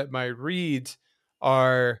noticed that my reads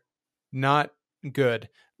are not good,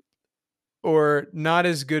 or not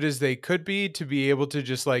as good as they could be to be able to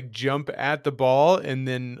just like jump at the ball and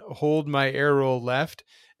then hold my air roll left,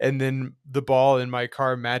 and then the ball and my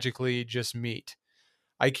car magically just meet.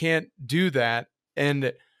 I can't do that.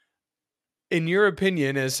 And in your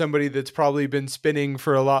opinion, as somebody that's probably been spinning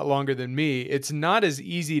for a lot longer than me, it's not as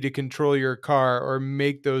easy to control your car or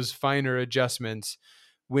make those finer adjustments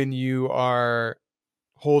when you are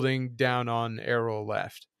holding down on arrow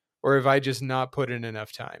left? Or have I just not put in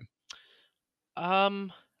enough time?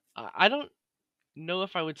 Um, I don't know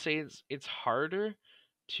if I would say it's harder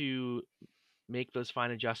to make those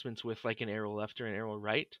fine adjustments with like an arrow left or an arrow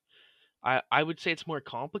right. I would say it's more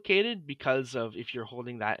complicated because of if you're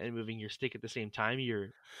holding that and moving your stick at the same time,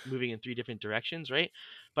 you're moving in three different directions, right?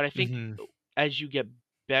 But I think Hmm. as you get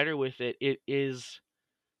better with it, it is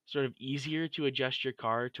sort of easier to adjust your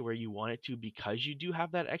car to where you want it to because you do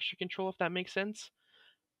have that extra control, if that makes sense.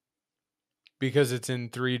 Because it's in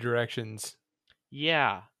three directions.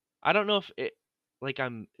 Yeah. I don't know if it like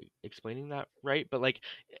I'm explaining that right, but like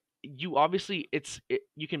you obviously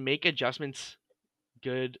you can make adjustments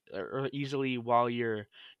good or easily while you're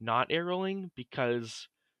not air rolling because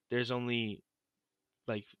there's only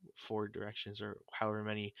like four directions or however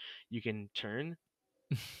many you can turn.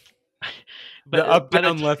 But The up, by the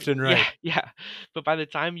down, left, and yeah, right. yeah. But by the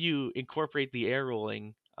time you incorporate the air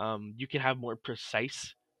rolling, you can have more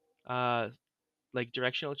precise uh like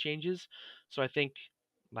directional changes. So I think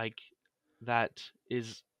like that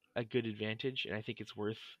is a good advantage, and I think it's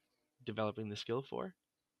worth developing the skill for.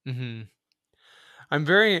 Hmm. I'm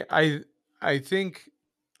very, I think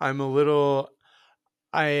I'm a little,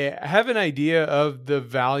 I have an idea of the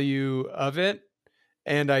value of it.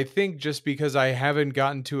 And I think just because I haven't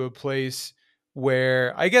gotten to a place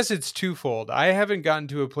where, I guess it's twofold. I haven't gotten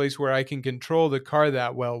to a place where I can control the car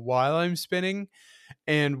that well while I'm spinning.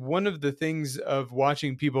 And one of the things of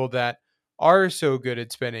watching people that are so good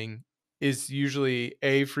at spinning is usually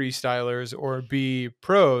A, freestylers, or B,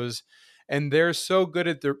 pros. And they're so good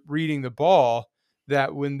at reading the ball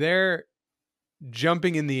that when they're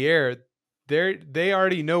jumping in the air, they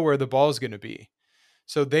already know where the ball's going to be,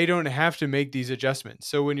 so they don't have to make these adjustments.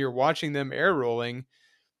 So when you're watching them air rolling,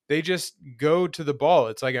 they just go to the ball.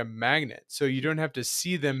 It's like a magnet. So you don't have to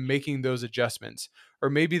see them making those adjustments. Or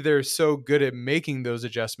maybe they're so good at making those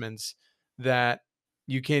adjustments that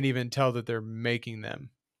you can't even tell that they're making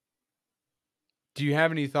them. Do you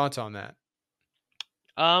have any thoughts on that?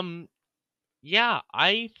 Um, yeah,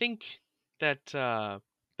 I think that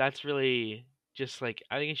that's really just like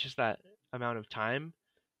I think it's just that amount of time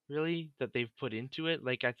really that they've put into it.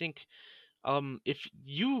 Like I think if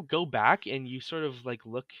you go back and you sort of like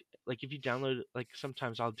look like if you download like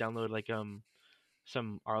sometimes I'll download like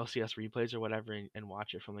some RLCS replays or whatever and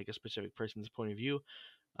watch it from like a specific person's point of view.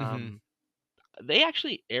 Hmm. Um they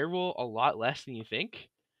actually air roll a lot less than you think.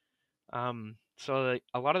 So like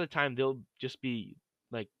a lot of the time they'll just be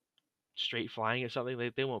like straight flying or something.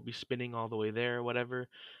 Like they won't be spinning all the way there or whatever.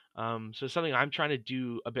 So it's something I'm trying to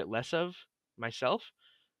do a bit less of myself.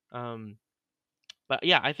 Um, but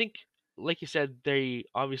yeah, I think like you said, they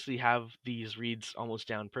obviously have these reads almost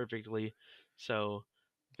down perfectly. So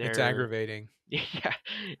It's they're aggravating. yeah,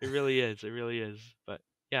 it really is. It really is. But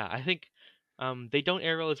yeah, I think they don't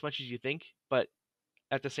air roll as much as you think, but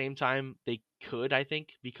at the same time they could, I think,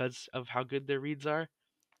 because of how good their reads are.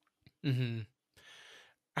 Hmm.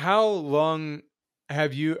 How long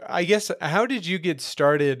have you, I guess, how did you get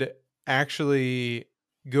started actually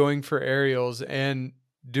going for aerials and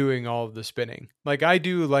doing all of the spinning? Like I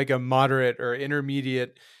do like a moderate or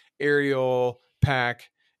intermediate aerial pack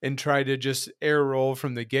and try to just air roll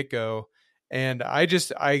from the get-go. And I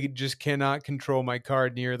just cannot control my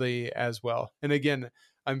card nearly as well. And again,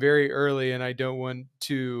 I'm very early and I don't want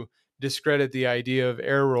to discredit the idea of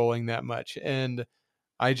air rolling that much. And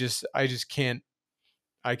I just can't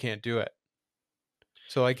do it.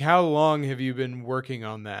 So like how long have you been working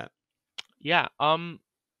on that? Yeah,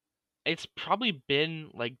 it's probably been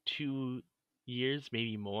like 2 years,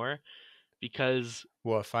 maybe more, because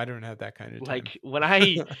Woof, I don't have that kind of time. like when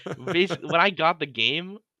I got the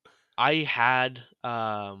game, I had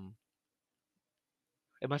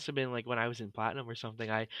it must have been like when I was in platinum or something.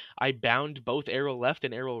 I bound both arrow left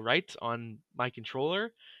and arrow right on my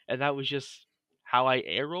controller, and that was just how I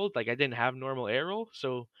arrowed. Like I didn't have normal arrow,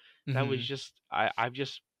 so that was Hmm. just I've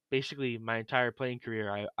just basically my entire playing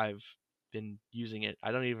career I've been using it.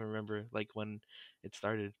 I don't even remember like when it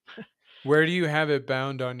started. Where do you have it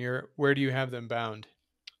bound on your? Where do you have them bound?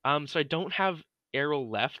 So I don't have arrow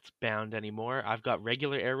left bound anymore. I've got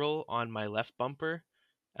regular arrow on my left bumper,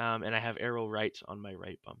 and I have arrow right on my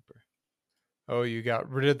right bumper. Oh, you got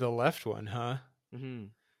rid of the left one, huh?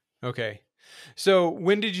 Hmm. Okay. So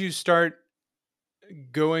when did you start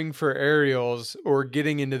going for aerials or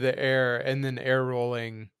getting into the air and then air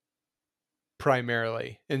rolling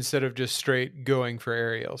primarily instead of just straight going for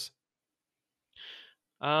aerials?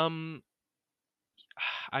 Um,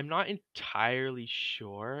 I'm not entirely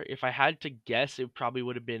sure. If I had to guess, it probably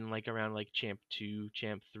would have been like around like Champ 2,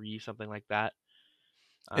 Champ 3, something like that.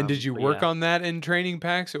 And did you But work yeah. on that in training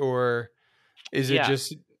packs, or is it Yeah,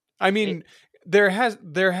 just, I it mean, there has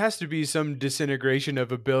to be some disintegration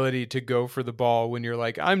of ability to go for the ball when you're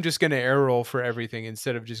like, I'm just going to air roll for everything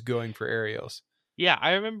instead of just going for aerials. Yeah,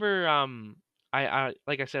 I remember I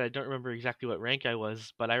like I said I don't remember exactly what rank I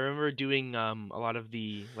was, but I remember doing a lot of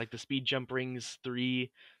the like the speed jump rings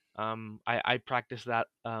 3. I practiced that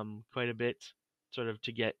quite a bit sort of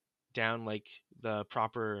to get down like the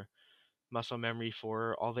proper muscle memory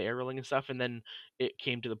for all the air rolling and stuff, and then it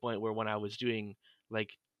came to the point where when I was doing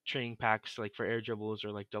like training packs like for air dribbles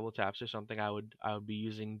or like double taps or something, I would be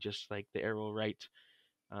using just like the arrow right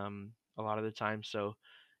a lot of the time. So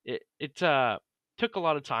it took a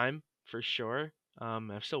lot of time for sure.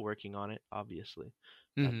 I'm still working on it, obviously,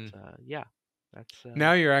 but Hmm. yeah, that's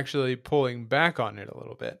Now you're actually pulling back on it a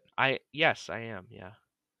little bit. I yes I am, yeah.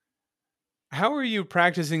 How are you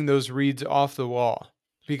practicing those reads off the wall?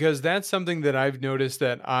 Because that's something that I've noticed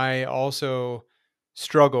that I also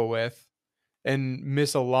struggle with and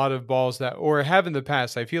miss a lot of balls that, or have in the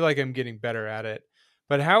past. I feel like I'm getting better at it.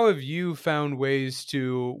 But how have you found ways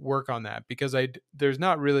to work on that? Because there's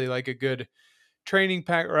not really like a good training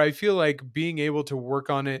pack, or I feel like being able to work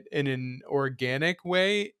on it in an organic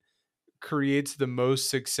way creates the most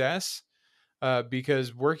success.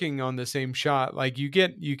 Because working on the same shot, like you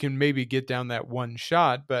can maybe get down that one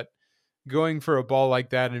shot, but going for a ball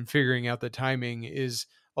like that and figuring out the timing is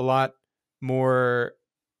a lot more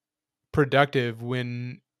productive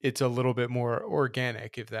when it's a little bit more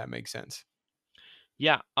organic, if that makes sense.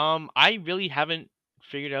 Yeah, I really haven't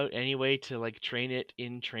figured out any way to like train it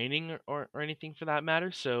in training or anything for that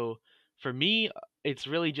matter. So for me, it's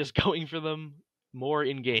really just going for them more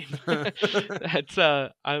in game. That's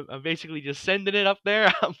I'm basically just sending it up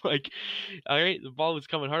there. I'm like, all right, the ball was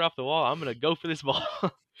coming hard off the wall. I'm gonna go for this ball.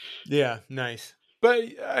 Yeah, nice. But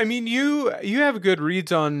I mean, you have good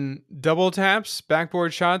reads on double taps,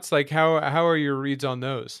 backboard shots. Like how are your reads on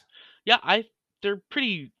those? Yeah, they're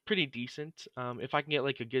pretty decent. If I can get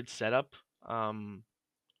like a good setup, um,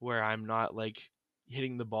 where I'm not like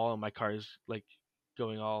hitting the ball and my car's like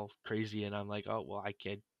going all crazy and I'm like, oh well, I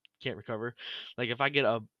can't recover. Like if I get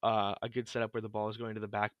a good setup where the ball is going to the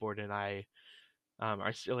backboard and I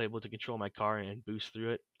are still able to control my car and boost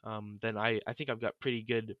through it, then I think I've got pretty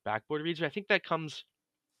good backboard reads. But I think that comes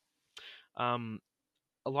um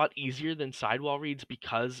a lot easier than sidewall reads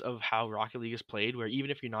because of how Rocket League is played, where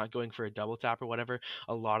even if you're not going for a double tap or whatever,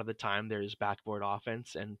 a lot of the time there's backboard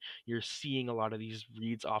offense, and you're seeing a lot of these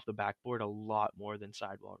reads off the backboard a lot more than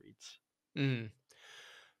sidewall reads. Mm.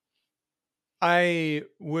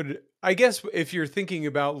 I guess if you're thinking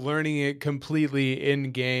about learning it completely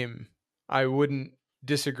in game, I wouldn't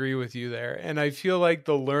disagree with you there. And I feel like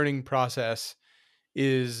the learning process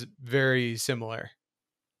is very similar.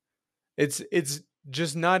 It's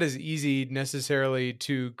just not as easy necessarily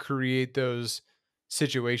to create those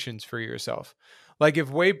situations for yourself. Like if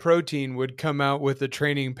whey protein would come out with a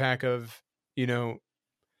training pack of, you know,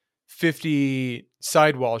 50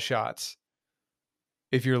 sidewall shots,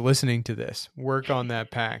 if you're listening to this, work on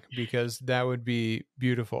that pack because that would be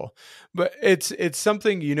beautiful. But it's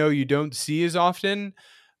something you don't see as often.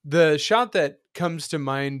 The shot that comes to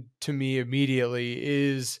mind to me immediately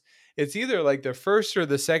is it's either like the first or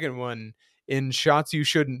the second one in shots you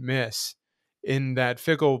shouldn't miss in that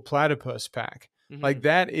fickle platypus pack. Like Hmm.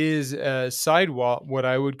 that is a sidewall, what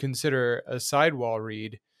I would consider a sidewall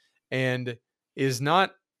read, and is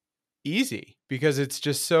not easy because it's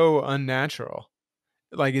just so unnatural.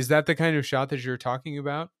 Like, is that the kind of shot that you're talking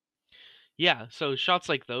about? Yeah, so shots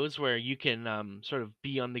like those where you can sort of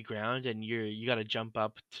be on the ground and you got to jump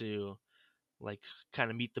up to like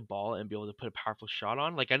kind of meet the ball and be able to put a powerful shot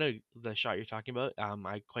on. Like I know the shot you're talking about.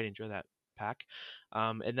 I quite enjoy that pack.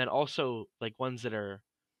 And then also like ones that are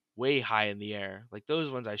way high in the air. Like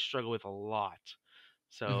those ones I struggle with a lot.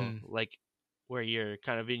 So Hmm. like where you're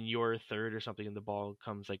kind of in your third or something and the ball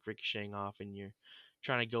comes like ricocheting off and you're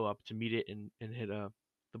trying to go up to meet it and hit the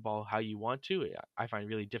ball how you want to, I find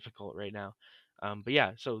really difficult right now. But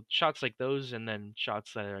yeah, so shots like those and then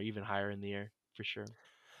shots that are even higher in the air for sure.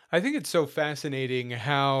 I think it's so fascinating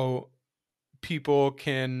how people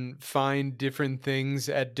can find different things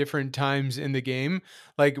at different times in the game.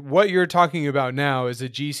 Like what you're talking about now is a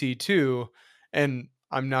GC2, and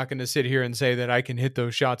I'm not going to sit here and say that I can hit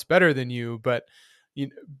those shots better than you, but you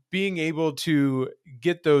know, being able to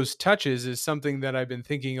get those touches is something that I've been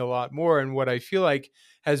thinking a lot more, and what I feel like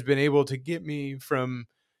has been able to get me from,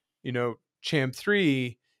 champ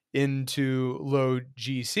 3 into low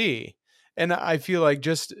GC. And I feel like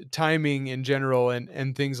just timing in general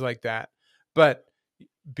and things like that. But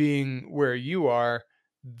being where you are,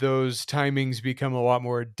 those timings become a lot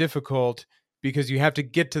more difficult because you have to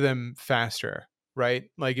get to them faster, right?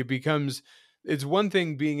 Like it's one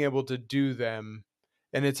thing being able to do them,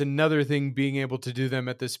 and it's another thing being able to do them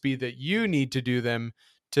at the speed that you need to do them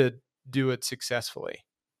to do it successfully.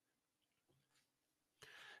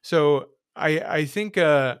 So I think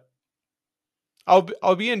I'll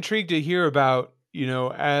be intrigued to hear about,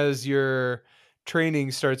 as your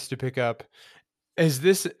training starts to pick up. Has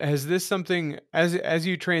this something, as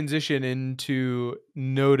you transition into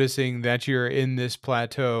noticing that you're in this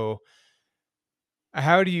plateau,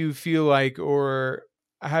 how do you feel like, or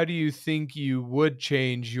how do you think you would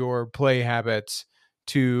change your play habits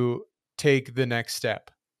to take the next step?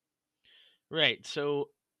 Right. So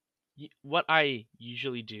what I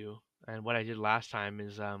usually do and what I did last time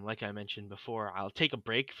is like I mentioned before, I'll take a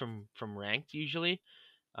break from ranked usually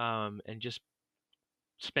and just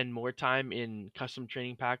spend more time in custom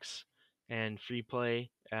training packs and free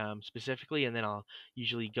play specifically, and then I'll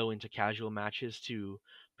usually go into casual matches to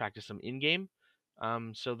practice some in game.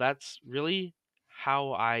 So that's really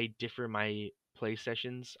how I differ my play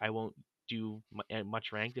sessions. I won't do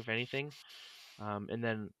much ranked, if anything. And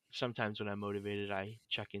then sometimes when I'm motivated, I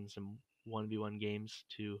check in some 1v1 games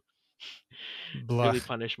to Blah. really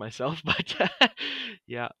punish myself. But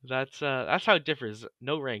yeah, that's how it differs.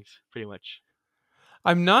 No ranks, pretty much.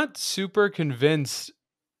 I'm not super convinced,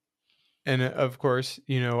 and of course,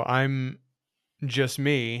 I'm just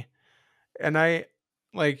me, and I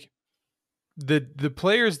like the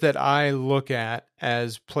players that I look at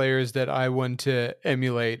as players that I want to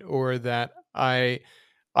emulate or that I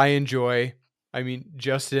enjoy. I mean,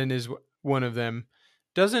 Justin is one of them.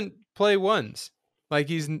 Doesn't play ones. Like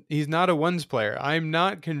he's not a ones player. I'm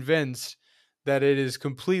not convinced that it is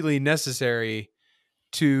completely necessary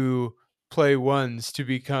to play ones to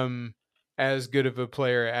become as good of a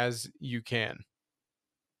player as you can.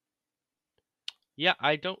 Yeah,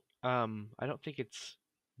 I don't think it's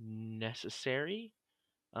necessary.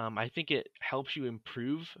 I think it helps you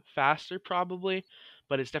improve faster probably,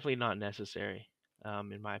 but it's definitely not necessary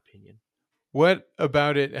in my opinion. What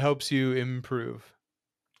about it helps you improve,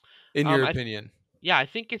 in your I opinion? Yeah, I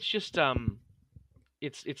think it's just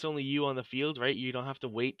it's only you on the field, right? You don't have to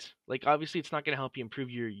wait. Like obviously it's not going to help you improve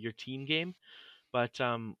your team game, but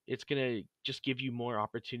it's going to just give you more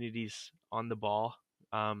opportunities on the ball.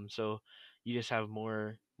 So you just have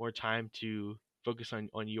more time to focus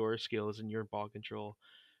on your skills and your ball control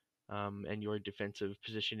and your defensive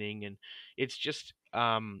positioning. And it's just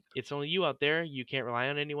it's only you out there. You can't rely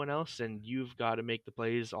on anyone else, and you've got to make the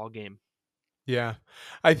plays all game. Yeah.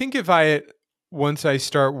 I think if I once I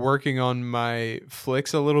start working on my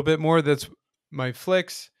flicks a little bit more, that's my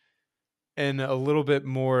flicks and a little bit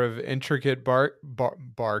more of intricate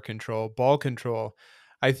bar control, ball control.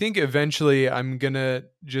 I think eventually I'm going to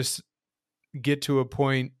just get to a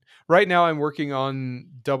point. Right now I'm working on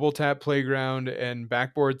double tap playground and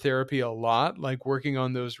backboard therapy a lot, like working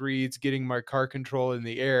on those reads, getting my car control in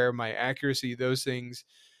the air, my accuracy, those things.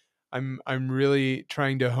 I'm really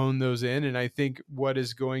trying to hone those in, and I think what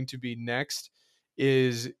is going to be next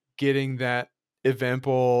is getting that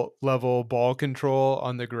eventful level ball control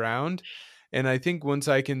on the ground. And I think once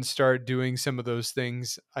I can start doing some of those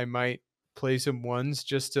things, I might play some ones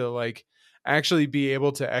just to like actually be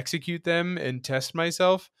able to execute them and test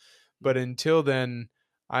myself. But Mhm. until then,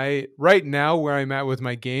 I right now where I'm at with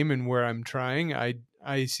my game and where I'm trying,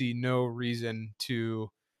 I see no reason to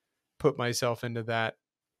put myself into that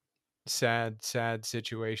sad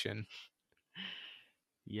situation.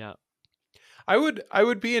 Yeah. I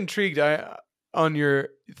would be intrigued on your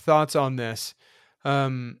thoughts on this.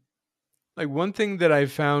 Um, like one thing that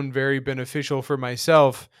I've found very beneficial for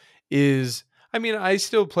myself is, I mean, I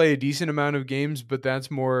still play a decent amount of games, but that's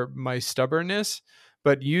more my stubbornness.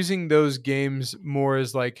 but using those games more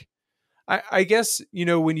as like, I guess,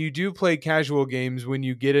 when you do play casual games, when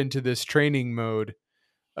you get into this training mode,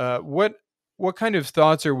 what kind of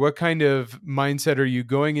thoughts or what kind of mindset are you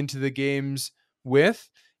going into the games with?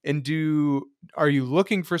 And are you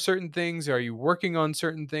looking for certain things? Are you working on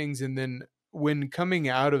certain things? And then when coming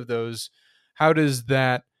out of those, how does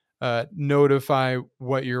that notify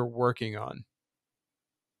what you're working on?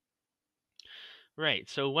 Right.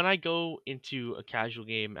 So when I go into a casual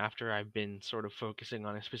game after I've been sort of focusing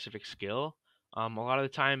on a specific skill, a lot of the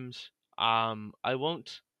times, I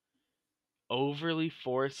won't overly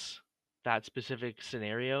force that specific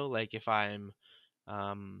scenario. Like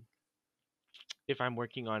um, if I'm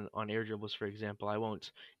working on air dribbles, for example, I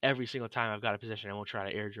won't every single time I've got a position, I won't try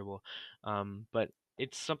to air dribble. But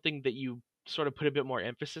it's something that you sort of put a bit more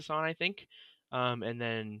emphasis on, I think. And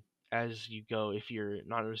then as you go, if you're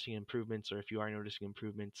not noticing improvements or if you are noticing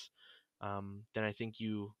improvements, then I think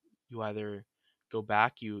you either go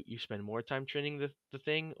back, you spend more time training the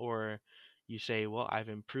thing, or you say, well, I've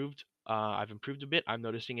improved a bit. I'm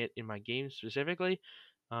noticing it in my game specifically,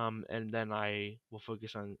 and then I will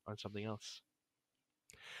focus on something else.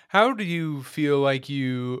 How do you feel like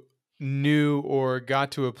you knew or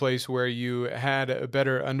got to a place where you had a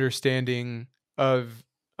better understanding of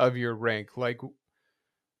your rank? Like,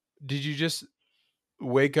 did you just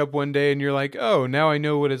wake up one day and you're like, "Oh, now I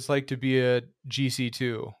know what it's like to be a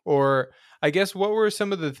GC2"? Or I guess what were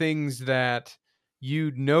some of the things that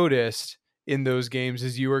you noticed in those games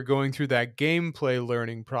as you were going through that gameplay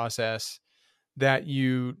learning process that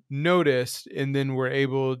you noticed and then were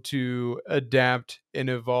able to adapt and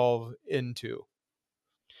evolve into?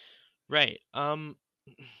 Right.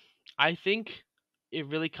 I think it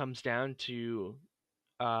really comes down to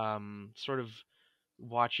sort of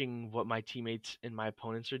watching what my teammates and my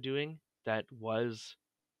opponents are doing that was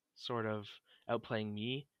sort of outplaying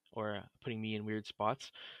me or putting me in weird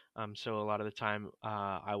spots. So a lot of the time,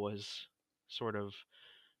 I was sort of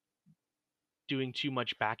doing too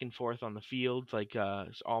much back and forth on the field, like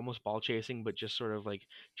almost ball chasing, but just sort of like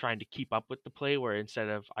trying to keep up with the play. Where instead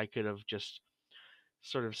of I could have just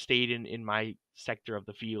sort of stayed in my sector of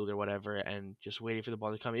the field or whatever and just waiting for the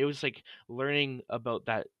ball to come. It was like learning about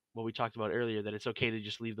that what we talked about earlier, that it's okay to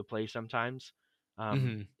just leave the play sometimes.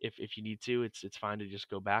 Mhm. If you need to, it's fine to just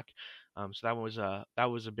go back. So that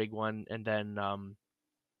was a big one. And then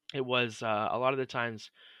it was a lot of the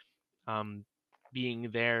times um,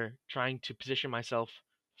 being there trying to position myself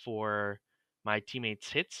for my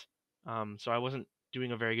teammates' hits. So I wasn't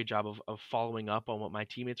doing a very good job of following up on what my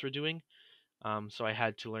teammates were doing. So I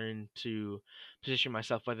had to learn to position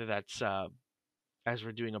myself, whether that's as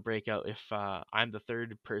we're doing a breakout, if I'm the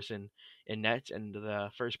third person in net and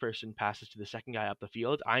the first person passes to the second guy up the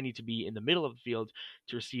field, I need to be in the middle of the field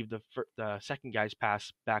to receive the second guy's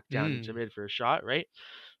pass back down into Mm. mid for a shot, right?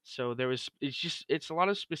 So it's a lot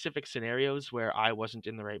of specific scenarios where I wasn't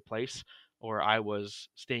in the right place or I was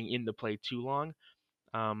staying in the play too long.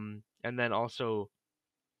 And then also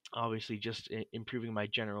obviously just improving my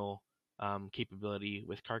general capability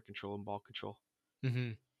with card control and ball control.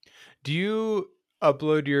 Mhm. Do you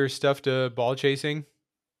upload your stuff to Ball Chasing?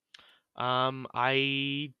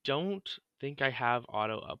 I don't think I have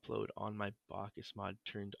auto upload on my Bacchus mod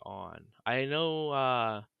turned on. I know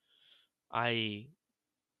I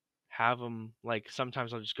have them, like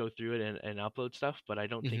sometimes I'll just go through it and upload stuff, but I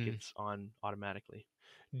don't think Mhm. it's on automatically.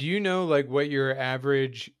 Do you know like what your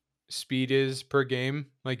average speed is per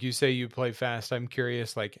game? Like you say you play fast. I'm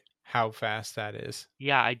curious like how fast that is.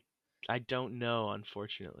 Yeah, I don't know,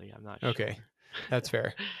 unfortunately. I'm not Okay. sure. That's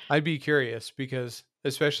fair. I'd be curious because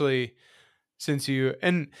especially since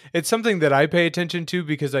and it's something that I pay attention to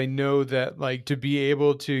because I know that like to be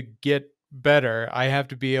able to get better, I have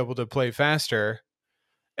to be able to play faster.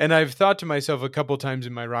 And I've thought to myself a couple times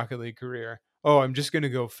in my Rocket League career, oh, I'm just going to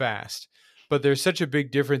go fast. But there's such a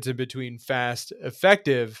big difference in between fast,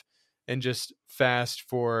 effective, and just fast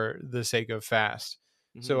for the sake of fast.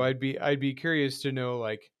 So Hmm. I'd be curious to know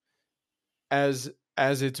like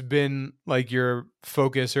as it's been like your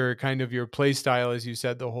focus or kind of your play style as you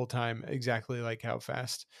said the whole time, exactly like how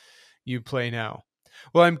fast you play now.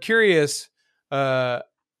 Well, I'm curious uh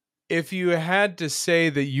if you had to say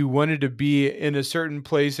that you wanted to be in a certain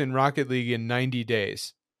place in Rocket League in 90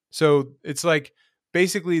 days. So it's like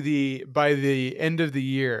basically the by the end of the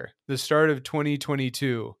year, the start of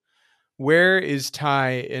 2022, where is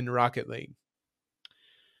Ty in Rocket League?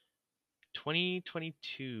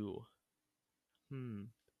 2022. Hmm.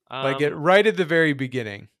 Like at Um, right at the very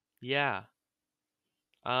beginning. yeah.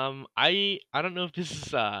 I don't know if this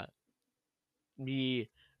is me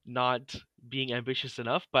not being ambitious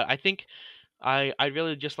enough, but I think I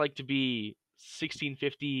really just like to be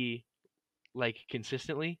 1650 like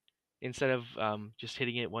consistently instead of just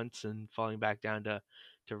hitting it once and falling back down to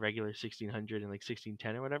regular 1600 and like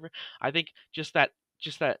 1610 or whatever. I think just that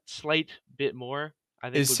slight bit more I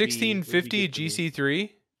think Is would be good 1650 for me.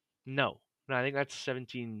 GC3? No. No, I think that's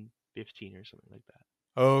 1715 or something like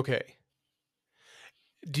that. Okay.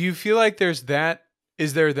 Do you feel like is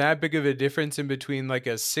there that big of a difference in between like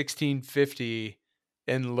a 1650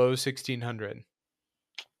 and low 1600?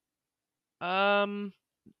 Um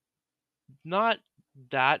Not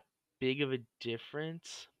that big of a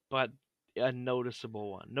difference, but a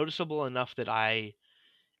noticeable one. Noticeable enough that I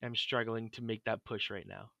am struggling to make that push right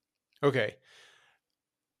now. Okay.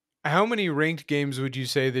 How many ranked games would you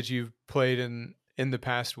say that you've played in the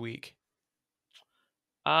past week?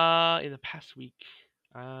 In the past week,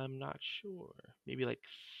 I'm not sure. Maybe like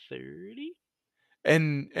 30?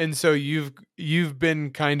 And so you've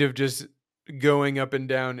been kind of just going up and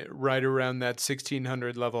down right around that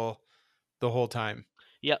 1600 level the whole time.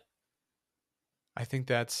 Yep. I think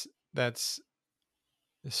that's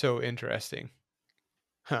so interesting.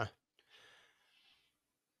 Huh.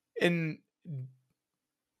 And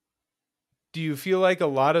do you feel like a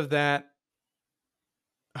lot of that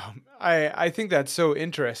I think that's so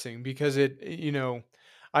interesting because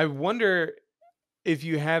I wonder if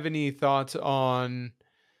you have any thoughts on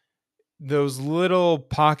those little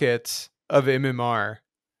pockets of MMR.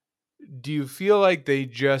 Do you feel like they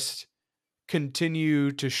just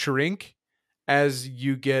continue to shrink as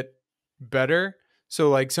you get better? So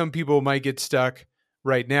like some people might get stuck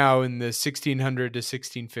right now in the 1600 to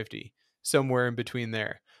 1650, somewhere in between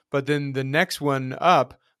there. But then the next one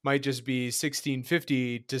up might just be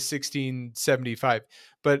 1650 to 1675.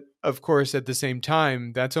 But of course at the same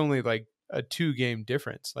time that's only like a 2 game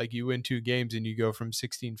difference. Like you win 2 games and you go from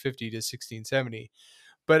 1650 to 1670.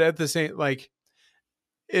 But at the same like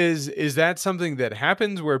is that something that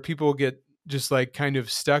happens where people get just like kind of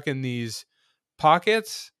stuck in these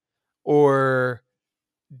pockets, or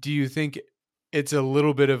do you think it's a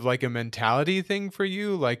little bit of like a mentality thing for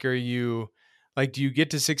you? Like are you like do you get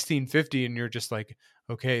to 1650 and you're just like,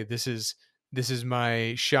 okay, this is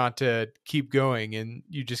my shot to keep going, and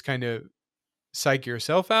you just kind of psych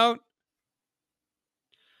yourself out?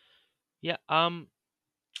 Yeah.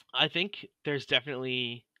 I think there's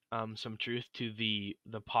definitely some truth to the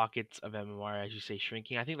pockets of MMR as you say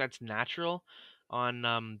shrinking. I think that's natural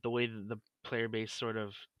on the way that the player base sort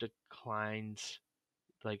of declines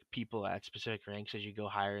like people at specific ranks as you go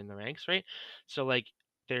higher in the ranks, right? So like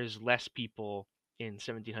there's less people in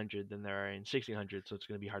 1700 than there are in 1600, so it's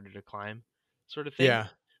going to be harder to climb, sort of thing. Yeah.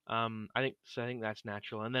 I think so. I think that's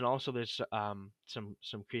natural, and then also there's some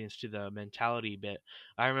credence to the mentality bit.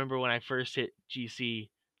 I remember when I first hit GC,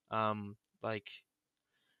 like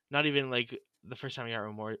not even like the first time I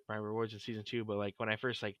got my rewards in season two, but like when I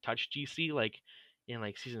first like touched GC, like in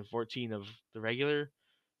like season 14 of the regular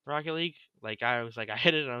Rocket League, like I was like I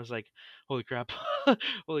hit it and I was like, holy crap,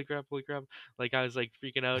 holy crap, holy crap! Like I was like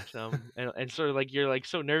freaking out, and sort of like you're like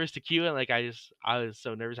so nervous to queue, and like I was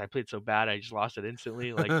so nervous, I played so bad, I just lost it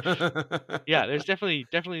instantly. Like yeah, there's definitely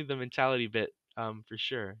the mentality bit, for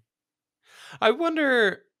sure. I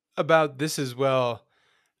wonder about this as well.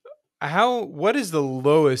 What is the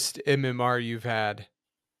lowest MMR you've had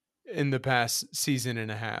in the past season and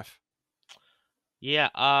a half? Yeah,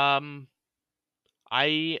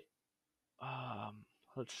 I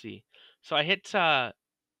let's see, so I hit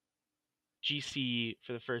GC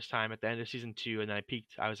for the first time at the end of season two, and then I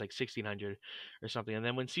peaked. I was like 1600 or something, and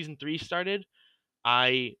then when season three started,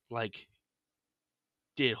 I like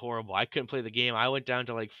did horrible. I couldn't play the game. I went down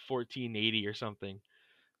to like 1480 or something.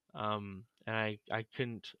 And I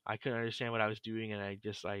couldn't understand what I was doing, and I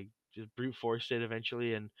just brute forced it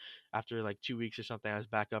eventually. And after like 2 weeks or something, I was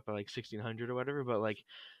back up at like 1600 or whatever. But like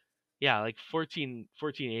yeah, like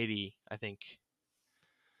 1480, I think.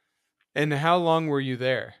 And how long were you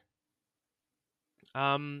there?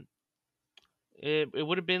 Um, it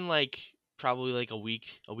would have been like probably like a week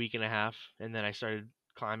and a half, and then I started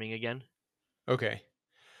climbing again. Okay.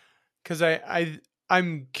 Cuz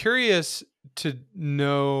I'm curious to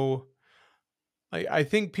know, like I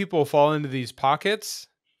think people fall into these pockets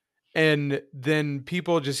and then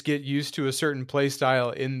people just get used to a certain play style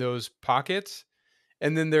in those pockets.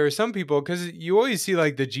 And then there are some people, because you always see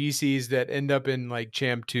like the GCs that end up in like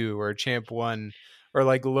Champ 2 or Champ 1 or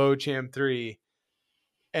like low Champ 3.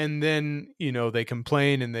 And then, they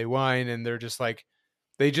complain and they whine and they're just like,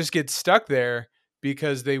 they just get stuck there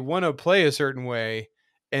because they want to play a certain way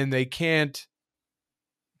and they can't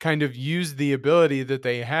kind of use the ability that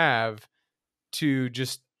they have to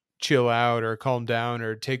just chill out or calm down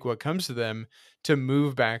or take what comes to them to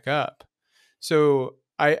move back up. So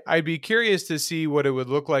I'd be curious to see what it would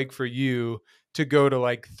look like for you to go to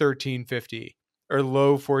like 1350 or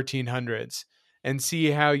low 1400s and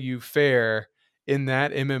see how you fare in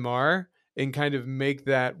that MMR and kind of make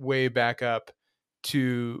that way back up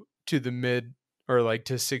to the mid or like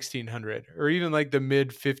to 1600 or even like the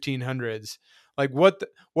mid 1500s. Like what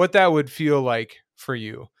that would feel like for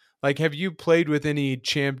you. Like have you played with any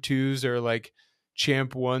champ 2s or like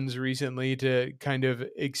champ 1s recently to kind of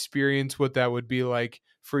experience what that would be like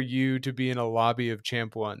for you to be in a lobby of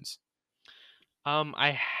champ 1s?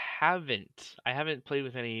 I haven't. I haven't played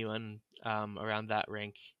with anyone around that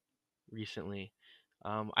rank recently.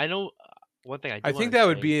 I know one thing I I do think want to that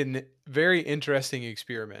would say. be a very interesting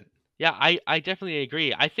experiment. Yeah, I definitely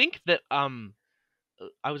agree. I think that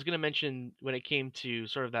I was gonna mention when it came to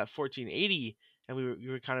sort of that 1480, and we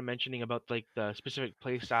were kind of mentioning about like the specific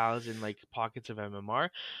play styles and like pockets of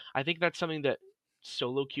MMR. I think that's something that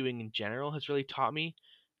solo queuing in general has really taught me.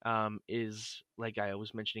 Is like I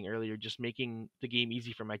was mentioning earlier, just making the game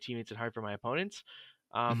easy for my teammates and hard for my opponents.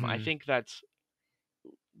 I Mhm. think that's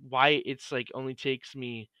why it's like only takes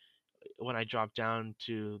me when I drop down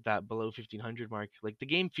to that below 1500 mark, like the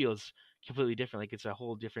game feels completely different. Like it's a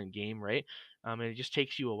whole different game, right? And it just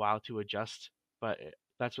takes you a while to adjust. But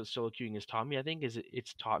that's what solo queuing has taught me. I think is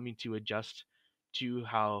it's taught me to adjust to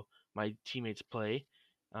how my teammates play,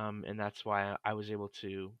 and that's why I was able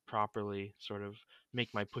to properly sort of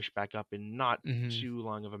make my push back up in not Mhm. too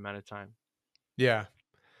long of amount of time. Yeah.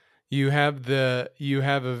 You have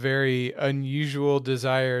a very unusual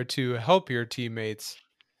desire to help your teammates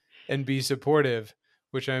and be supportive,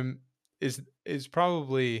 which is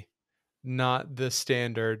probably not the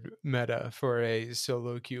standard meta for a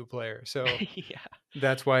solo queue player. So Yeah.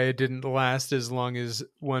 that's why it didn't last as long as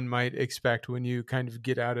one might expect when you kind of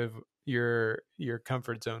get out of your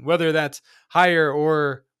comfort zone, whether that's higher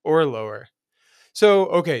or lower. So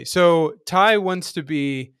okay, so Ty wants to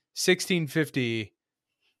be 1650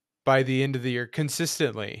 by the end of the year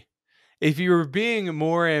consistently. If you were being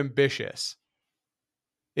more ambitious,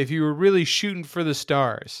 if you were really shooting for the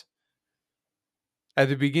stars at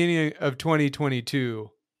the beginning of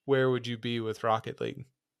 2022, where would you be with Rocket League?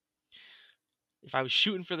 If I was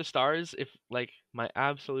shooting for the stars, if like my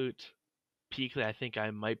absolute peak that I think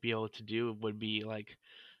I might be able to do would be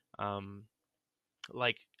um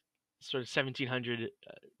like sort of 1700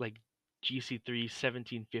 like GC3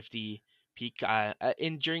 1750 peak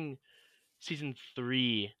in during season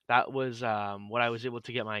 3. That was what I was able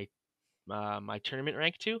to get my tournament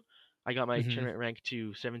rank to. I got my Mhm. tournament rank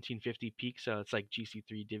to 1750 peak, so it's like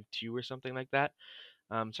GC3 Div 2 or something like that.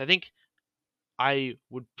 So I think I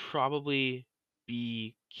would probably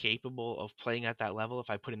be capable of playing at that level if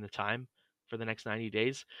I put in the time for the next 90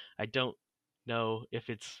 days. I don't know if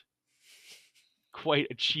it's quite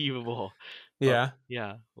achievable, but Yeah.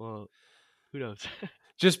 yeah, well, who knows?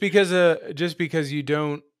 Just because you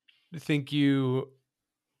don't think you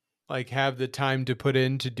like have the time to put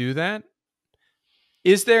in to do that?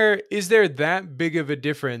 Is there that big of a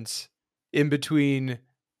difference in between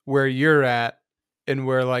where you're at and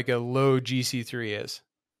where like a low GC3 is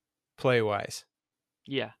play wise?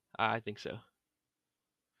 Yeah, I think so.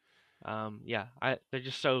 Yeah, I they're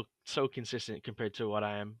just so consistent compared to what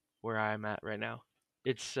I am where I am at right now.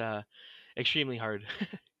 It's extremely hard.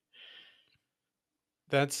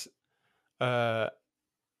 That's uh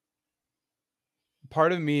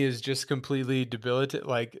part of me is just completely debilitated,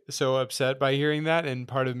 like so upset by hearing that, and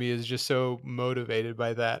part of me is just so motivated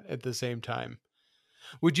by that at the same time.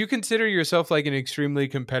 Would you consider yourself like an extremely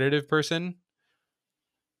competitive person?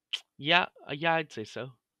 Yeah, yeah, I'd say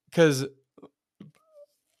so. Because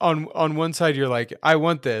on one side you're like, I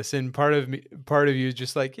want this, and part of you is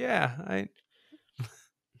just like, yeah, I.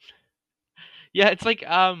 Yeah, it's like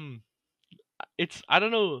it's I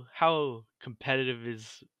don't know how competitive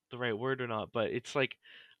is the right word or not, but it's like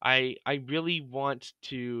I really want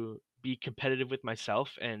to be competitive with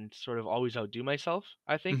myself and sort of always outdo myself,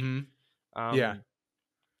 I think. Mm-hmm. Yeah. Um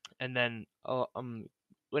and then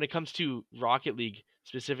when it comes to Rocket League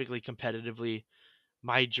specifically competitively,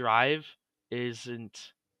 my drive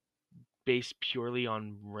isn't based purely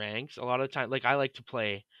on ranks. A lot of time like I like to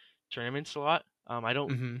play tournaments a lot. I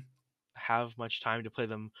don't Mm-hmm. have much time to play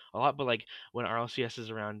them a lot, but like when RLCS is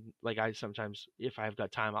around, like I sometimes, if I've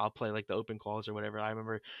got time, I'll play like the open quals or whatever. I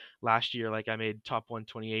remember last year, like I made top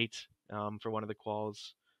 128 for one of the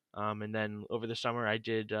quals, and then over the summer I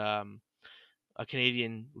did a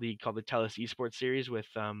Canadian league called the TELUS Esports Series with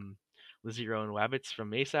Lazero and Wabbits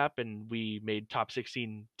from ASAP, and we made top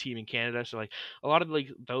 16 team in Canada. So like a lot of like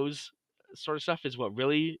those sort of stuff is what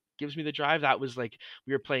really gives me the drive. That was like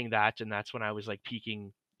we were playing that, and that's when I was like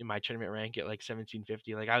peaking in my tournament rank at like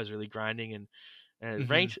 1750. Like I was really grinding, and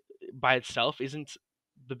Mm-hmm. ranked by itself isn't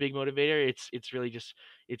the big motivator. It's really just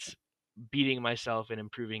it's beating myself and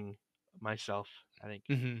improving myself, I think.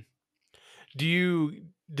 Mm-hmm.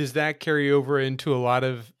 Does that carry over into a lot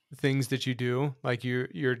of things that you do? Like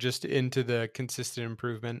you're just into the consistent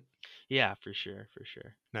improvement? Yeah, for sure, for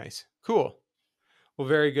sure. Nice. Cool. Well,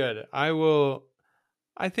 very good.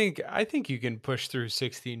 I think you can push through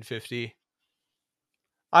 1650.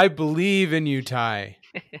 I believe in you, Ty.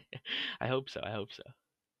 I hope so. I hope so.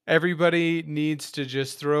 Everybody needs to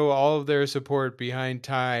just throw all of their support behind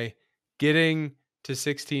Ty getting to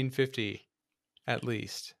 1650 at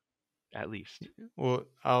least. At least. Well,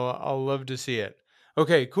 I'll love to see it.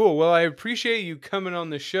 Okay, cool. Well, I appreciate you coming on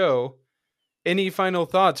the show. Any final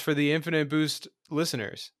thoughts for the Infinite Boost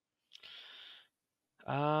listeners?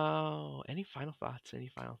 Oh, any final thoughts? Any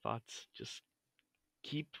final thoughts? Just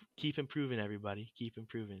keep improving, everybody. Keep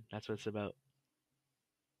improving. That's what it's about.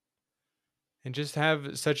 And just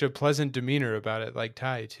have such a pleasant demeanor about it, like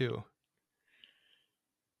Ty too.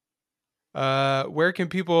 Where can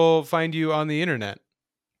people find you on the internet?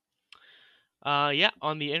 Yeah,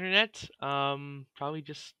 on the internet, probably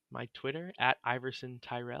just my Twitter at Iverson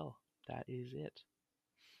Tyrell. That is it.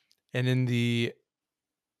 And in the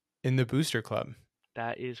Booster Club.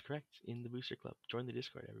 That is correct. In the Booster Club. Join the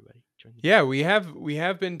Discord, everybody. Join the Yeah, Discord. we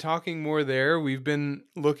have been talking more there. We've been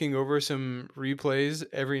looking over some replays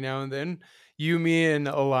every now and then. You, me, and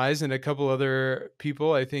Eliza, and a couple other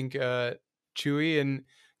people. I think Chewy and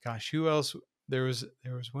gosh, who else? There was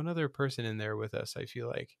one other person in there with us. I feel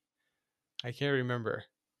like I can't remember,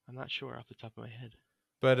 I'm not sure off the top of my head.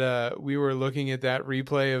 but we were looking at that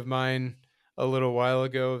replay of mine a little while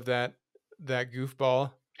ago of that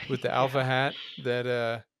goofball with the Yeah. alpha hat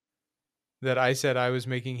that I said I was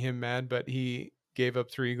making him mad, but he gave up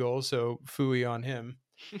 3 goals, so phooey on him.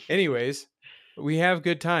 Anyways, we have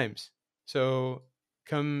good times, so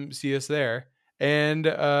come see us there. And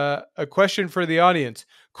a question for the audience.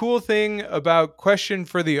 Cool thing about question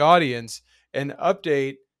for the audience, an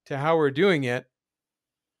update to how we're doing it.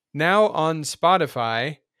 Now on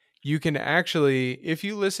Spotify, you can actually, if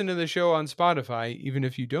you listen to the show on Spotify, even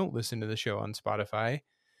if you don't listen to the show on Spotify,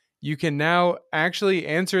 you can now actually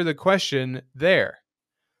answer the question there.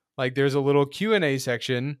 Like there's a little Q&A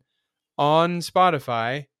section on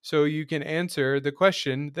Spotify so you can answer the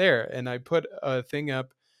question there. And I put a thing up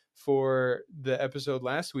for the episode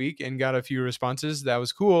last week and got a few responses. That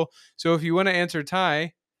was cool. So if you want to answer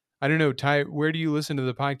Ty, I don't know, Ty, where do you listen to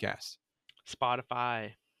the podcast?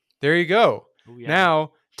 Spotify. There you go. Oh yeah.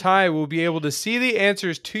 Now, Ty will be able to see the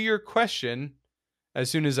answers to your question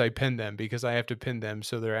as soon as I pin them because I have to pin them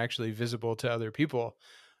so they're actually visible to other people.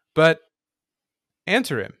 But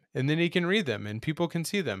answer him and then he can read them and people can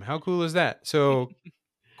see them. How cool is that? So,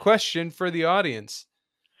 question for the audience.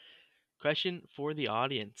 Question for the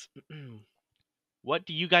audience. What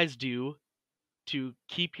do you guys do to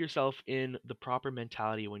keep yourself in the proper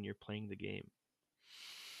mentality when you're playing the game?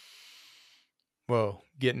 Whoa,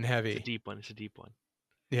 getting It's a heavy. deep one. It's a deep one.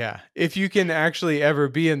 Yeah. If you can actually ever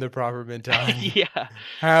be in the proper mentality, Yeah.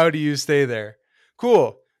 how do you stay there?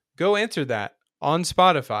 Cool. Go answer that on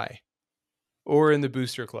Spotify or in the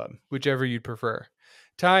Booster Club, whichever you'd prefer.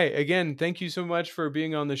 Ty, again, thank you so much for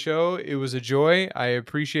being on the show. It was a joy. I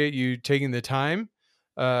appreciate you taking the time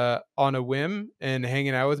on a whim and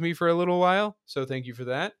hanging out with me for a little while. So thank you for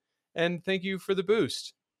that. And thank you for the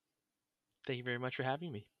boost. Thank you very much for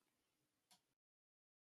having me.